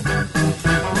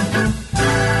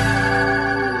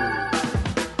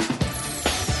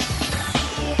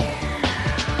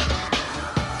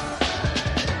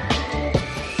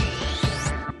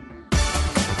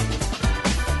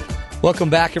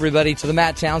 Welcome back, everybody, to the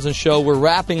Matt Townsend Show. We're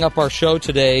wrapping up our show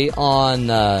today on,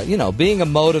 being a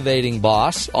motivating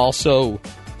boss. Also,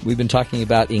 we've been talking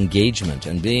about engagement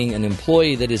and being an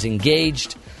employee that is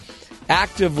engaged,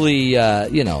 actively,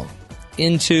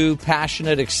 into,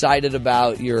 passionate, excited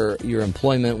about your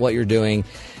employment, what you're doing,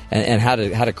 and how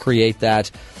to create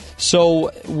that. So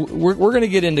we're going to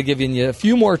get into giving you a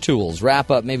few more tools,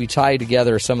 wrap up, maybe tie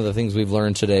together some of the things we've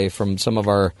learned today from some of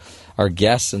our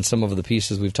guests and some of the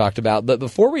pieces we've talked about. But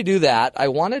before we do that, I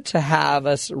wanted to have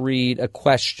us read a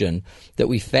question that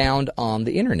we found on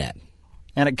the internet.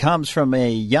 And it comes from a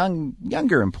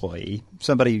younger employee,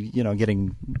 somebody,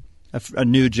 getting a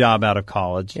new job out of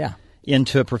college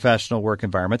into a professional work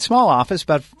environment. Small office,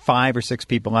 about 5 or 6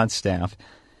 people on staff.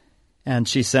 And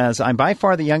she says, I'm by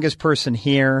far the youngest person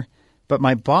here, but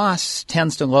my boss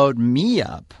tends to load me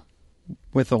up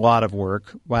with a lot of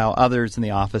work, while others in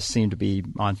the office seem to be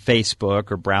on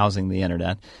Facebook or browsing the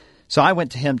internet. So I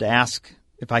went to him to ask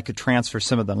if I could transfer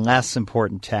some of the less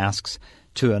important tasks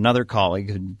to another colleague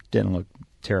who didn't look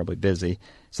terribly busy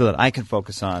so that I could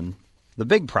focus on the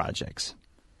big projects.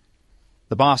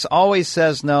 The boss always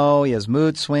says no. He has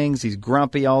mood swings. He's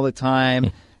grumpy all the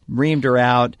time. Reamed her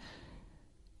out.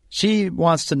 She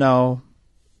wants to know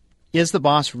is the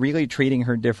boss really treating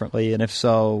her differently? And if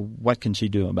so, what can she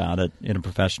do about it in a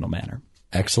professional manner?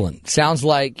 Excellent. Sounds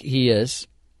like he is,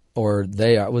 or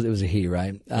they are. It was a he,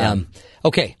 right? Yeah.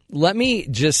 Okay, let me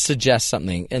just suggest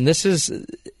something. And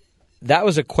that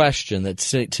was a question that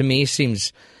to me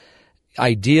seems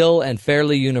ideal and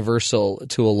fairly universal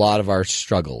to a lot of our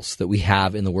struggles that we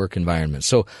have in the work environment.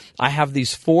 So I have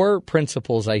these 4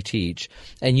 principles I teach,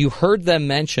 and you heard them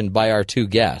mentioned by our 2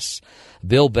 guests.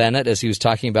 Bill Bennett, as he was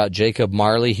talking about Jacob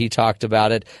Marley, he talked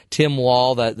about it. Tim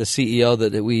Wall, the CEO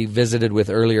that we visited with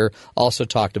earlier, also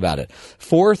talked about it.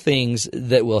 4 things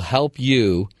that will help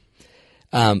you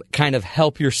kind of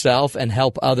help yourself and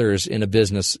help others in a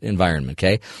business environment,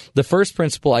 okay? The first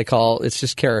principle I call, it's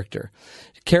just character.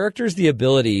 Character is the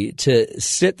ability to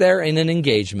sit there in an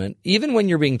engagement, even when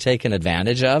you're being taken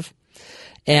advantage of,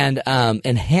 and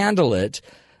handle it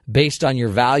based on your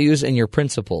values and your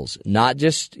principles, not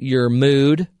just your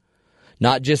mood,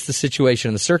 not just the situation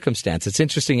and the circumstance. It's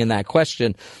interesting in that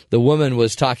question, the woman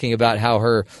was talking about how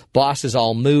her boss is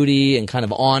all moody and kind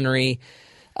of ornery.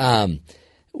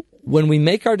 When we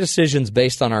make our decisions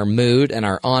based on our mood and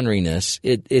our orneriness,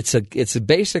 it's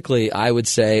basically, I would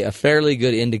say, a fairly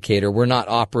good indicator we're not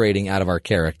operating out of our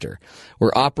character.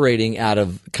 We're operating out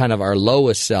of kind of our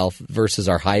lowest self versus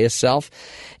our highest self.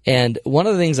 And one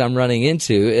of the things I'm running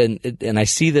into, and I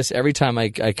see this every time I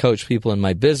coach people in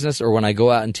my business or when I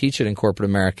go out and teach it in corporate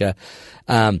America,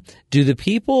 do the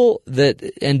people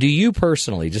and do you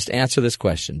personally, just answer this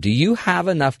question, do you have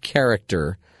enough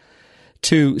character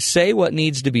to say what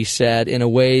needs to be said in a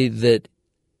way that,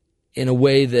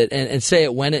 and say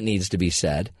it when it needs to be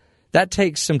said? That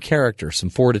takes some character, some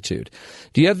fortitude.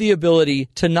 Do you have the ability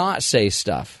to not say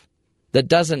stuff that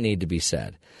doesn't need to be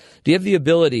said? Do you have the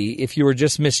ability, if you were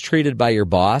just mistreated by your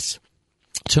boss,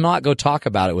 to not go talk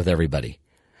about it with everybody?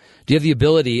 Do you have the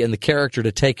ability and the character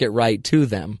to take it right to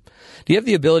them? Do you have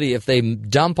the ability, if they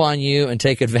dump on you and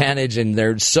take advantage and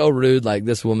they're so rude, like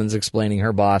this woman's explaining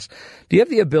her boss, do you have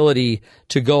the ability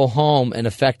to go home and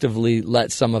effectively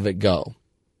let some of it go?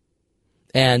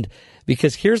 And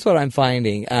because here's what I'm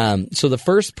finding. So the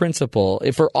first principle,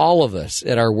 for all of us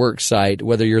at our work site,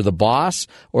 whether you're the boss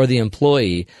or the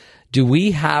employee, do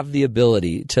we have the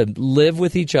ability to live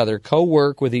with each other,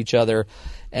 co-work with each other,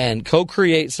 and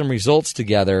co-create some results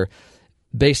together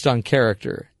based on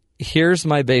character? Here's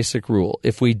my basic rule.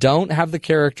 If we don't have the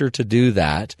character to do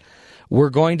that, we're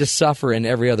going to suffer in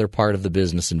every other part of the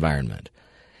business environment.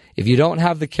 If you don't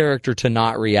have the character to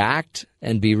not react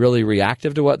and be really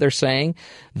reactive to what they're saying,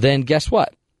 then guess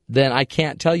what? Then I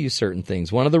can't tell you certain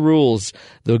things. One of the rules,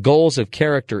 the goals of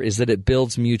character, is that it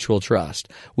builds mutual trust.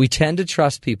 We tend to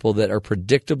trust people that are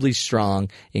predictably strong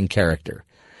in character.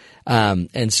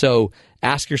 And so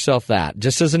ask yourself that.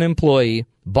 Just as an employee,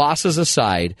 bosses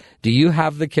aside, do you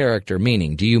have the character?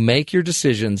 Meaning, do you make your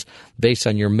decisions based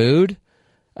on your mood?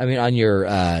 On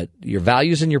your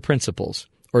values and your principles?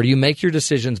 Or do you make your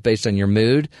decisions based on your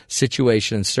mood,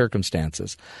 situation, and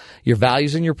circumstances? Your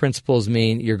values and your principles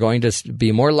mean you're going to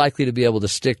be more likely to be able to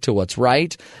stick to what's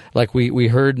right. Like we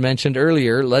heard mentioned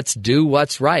earlier, let's do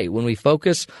what's right. When we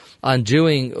focus on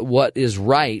doing what is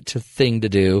right thing to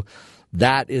do,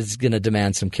 that is going to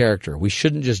demand some character. We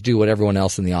shouldn't just do what everyone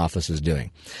else in the office is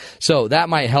doing. So that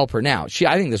might help her. Now,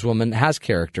 I think this woman has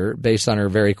character based on her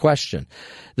very question.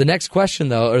 The next question,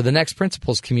 though, or the next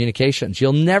principle is communications.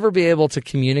 You'll never be able to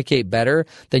communicate better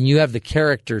than you have the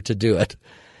character to do it.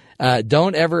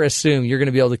 Don't ever assume you're going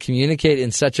to be able to communicate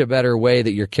in such a better way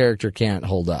that your character can't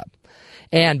hold up.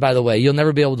 And, by the way, you'll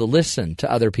never be able to listen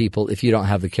to other people if you don't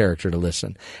have the character to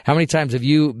listen. How many times have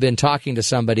you been talking to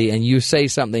somebody and you say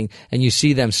something and you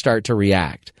see them start to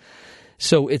react?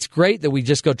 So it's great that we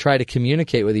just go try to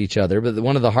communicate with each other, but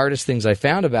one of the hardest things I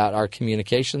found about our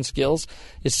communication skills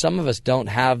is some of us don't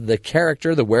have the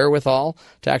character, the wherewithal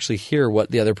to actually hear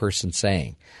what the other person's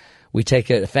saying. We take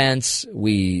offense,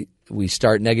 we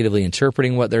start negatively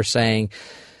interpreting what they're saying.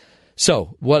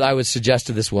 So what I would suggest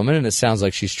to this woman, and it sounds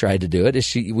like she's tried to do it,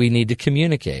 is we need to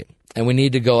communicate. And we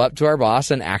need to go up to our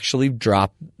boss and actually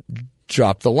drop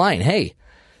the line. Hey,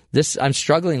 I'm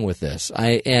struggling with this.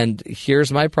 And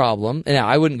here's my problem. And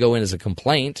I wouldn't go in as a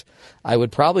complaint. I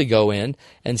would probably go in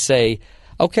and say,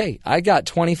 okay, I got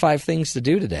 25 things to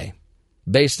do today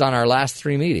based on our last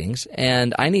 3 meetings,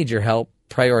 and I need your help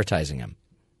prioritizing them.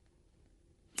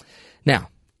 Now,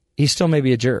 he still may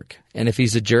be a jerk. And if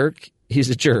he's a jerk, he's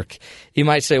a jerk. He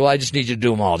might say, well, I just need you to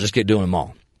do them all. Just get doing them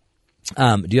all.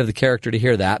 Do you have the character to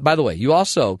hear that? By the way, you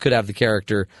also could have the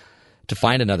character to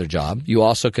find another job. You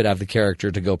also could have the character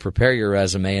to go prepare your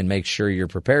resume and make sure you're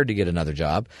prepared to get another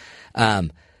job.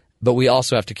 But we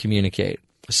also have to communicate.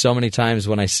 so many times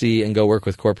when I see and go work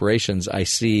with corporations, I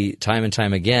see time and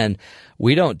time again,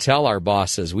 we don't tell our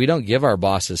bosses, we don't give our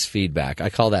bosses feedback. I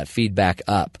call that feedback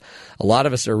up. A lot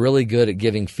of us are really good at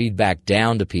giving feedback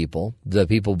down to people, the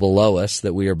people below us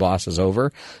that we are bosses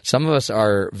over. Some of us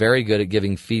are very good at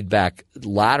giving feedback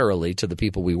laterally to the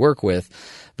people we work with,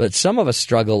 but some of us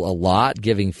struggle a lot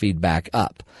giving feedback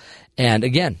up. And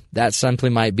again, that simply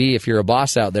might be, if you're a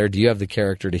boss out there, do you have the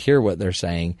character to hear what they're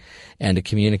saying and to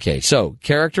communicate? So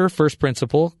character, first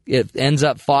principle, it ends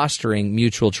up fostering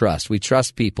mutual trust. We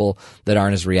trust people that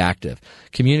aren't as reactive.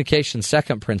 Communication,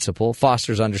 second principle,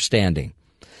 fosters understanding.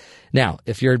 Now,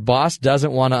 if your boss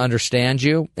doesn't want to understand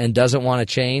you and doesn't want to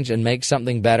change and make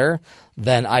something better,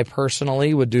 then I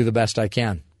personally would do the best I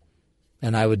can.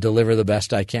 And I would deliver the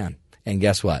best I can. And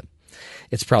guess what?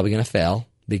 It's probably going to fail,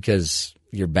 because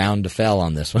you're bound to fail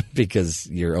on this one because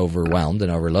you're overwhelmed and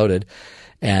overloaded.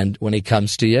 And when he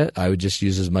comes to you, I would just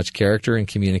use as much character and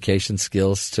communication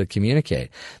skills to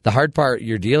communicate. The hard part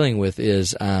you're dealing with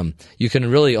is you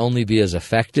can really only be as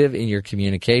effective in your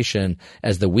communication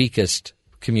as the weakest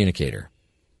communicator.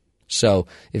 So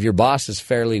if your boss is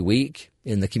fairly weak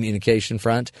in the communication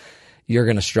front, you're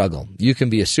going to struggle. You can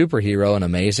be a superhero and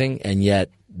amazing, and yet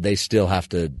they still have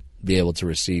to be able to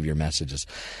receive your messages.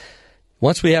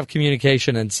 Once we have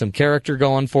communication and some character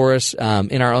going for us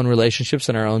in our own relationships,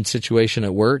 in our own situation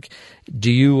at work,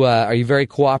 are you very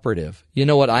cooperative? You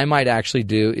know what I might actually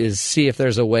do is see if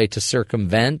there's a way to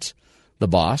circumvent the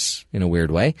boss in a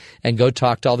weird way and go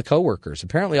talk to all the coworkers.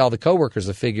 Apparently all the coworkers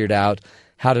have figured out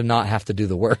how to not have to do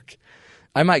the work.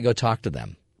 I might go talk to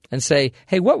them and say,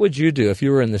 hey, what would you do if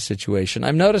you were in this situation?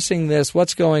 I'm noticing this.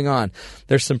 What's going on?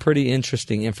 There's some pretty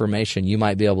interesting information you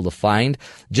might be able to find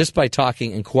just by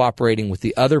talking and cooperating with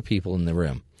the other people in the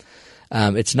room.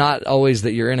 It's not always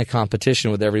that you're in a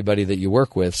competition with everybody that you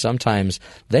work with. Sometimes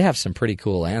they have some pretty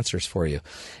cool answers for you.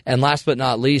 And last but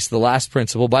not least, the last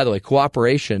principle, by the way,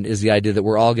 cooperation is the idea that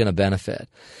we're all going to benefit.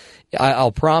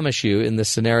 I'll promise you in this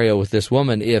scenario with this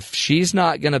woman, if she's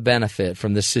not going to benefit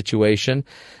from this situation,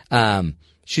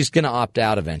 she's going to opt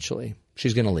out eventually.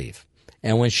 She's going to leave.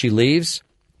 And when she leaves,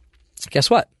 guess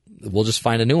what? We'll just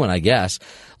find a new one, I guess.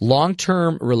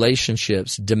 Long-term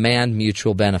relationships demand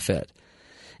mutual benefit.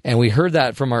 And we heard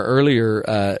that from our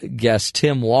earlier guest,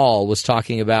 Tim Wall, was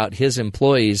talking about his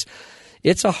employees.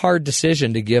 It's a hard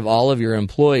decision to give all of your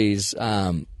employees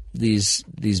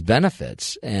these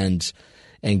benefits and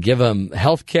give them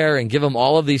health care and give them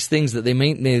all of these things that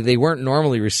they weren't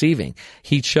normally receiving.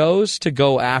 He chose to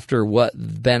go after what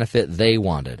benefit they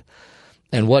wanted.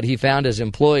 And what he found as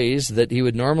employees that he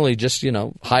would normally just,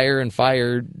 hire and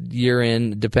fire year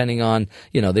in, depending on,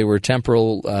 they were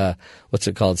temporal,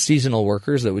 seasonal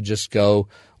workers that would just go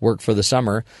work for the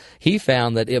summer. He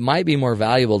found that it might be more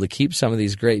valuable to keep some of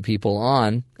these great people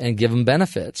on and give them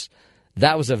benefits.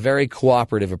 That was a very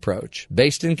cooperative approach.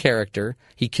 Based in character,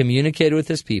 he communicated with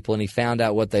his people and he found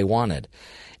out what they wanted.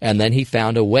 And then he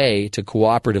found a way to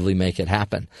cooperatively make it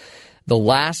happen. The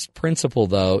last principle,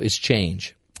 though, is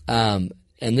change.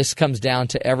 And this comes down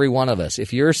to every one of us.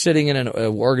 If you're sitting in an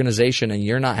organization and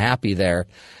you're not happy there,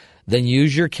 then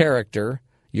use your character,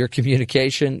 your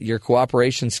communication, your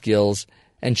cooperation skills,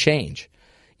 and change.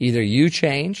 Either you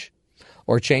change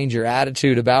or change your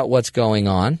attitude about what's going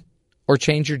on or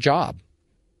change your job.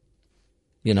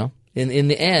 In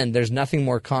the end, there's nothing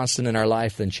more constant in our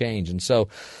life than change. And so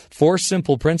 4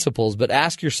 simple principles, but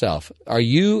ask yourself, are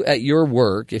you at your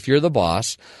work, if you're the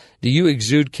boss, do you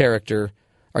exude character?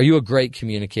 Are you a great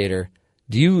communicator?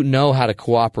 Do you know how to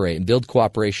cooperate and build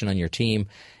cooperation on your team?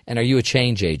 And are you a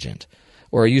change agent?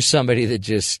 Or are you somebody that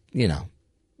just,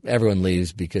 everyone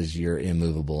leaves because you're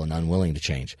immovable and unwilling to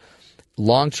change?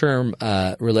 Long-term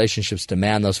relationships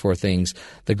demand those 4 things.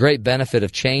 The great benefit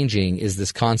of changing is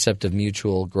this concept of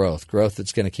mutual growth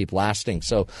that's going to keep lasting.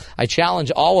 So I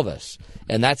challenge all of us,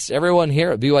 and that's everyone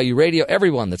here at BYU Radio,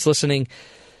 everyone that's listening.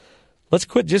 Let's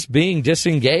quit just being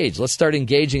disengaged. Let's start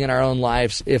engaging in our own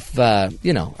lives. If, are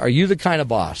you the kind of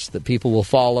boss that people will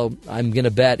follow? I'm going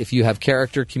to bet if you have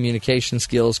character, communication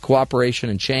skills, cooperation,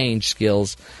 and change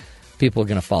skills, people are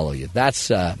going to follow you. That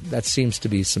seems to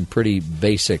be some pretty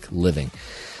basic living.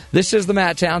 This is the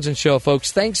Matt Townsend Show,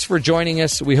 folks. Thanks for joining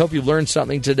us. We hope you learned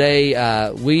something today.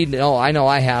 I know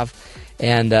I have.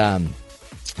 And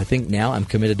I think now I'm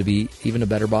committed to be even a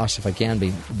better boss if I can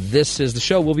be. This is the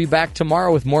show. We'll be back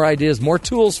tomorrow with more ideas, more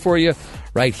tools for you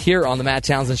right here on the Matt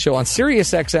Townsend Show on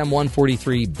Sirius XM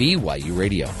 143 BYU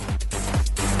Radio.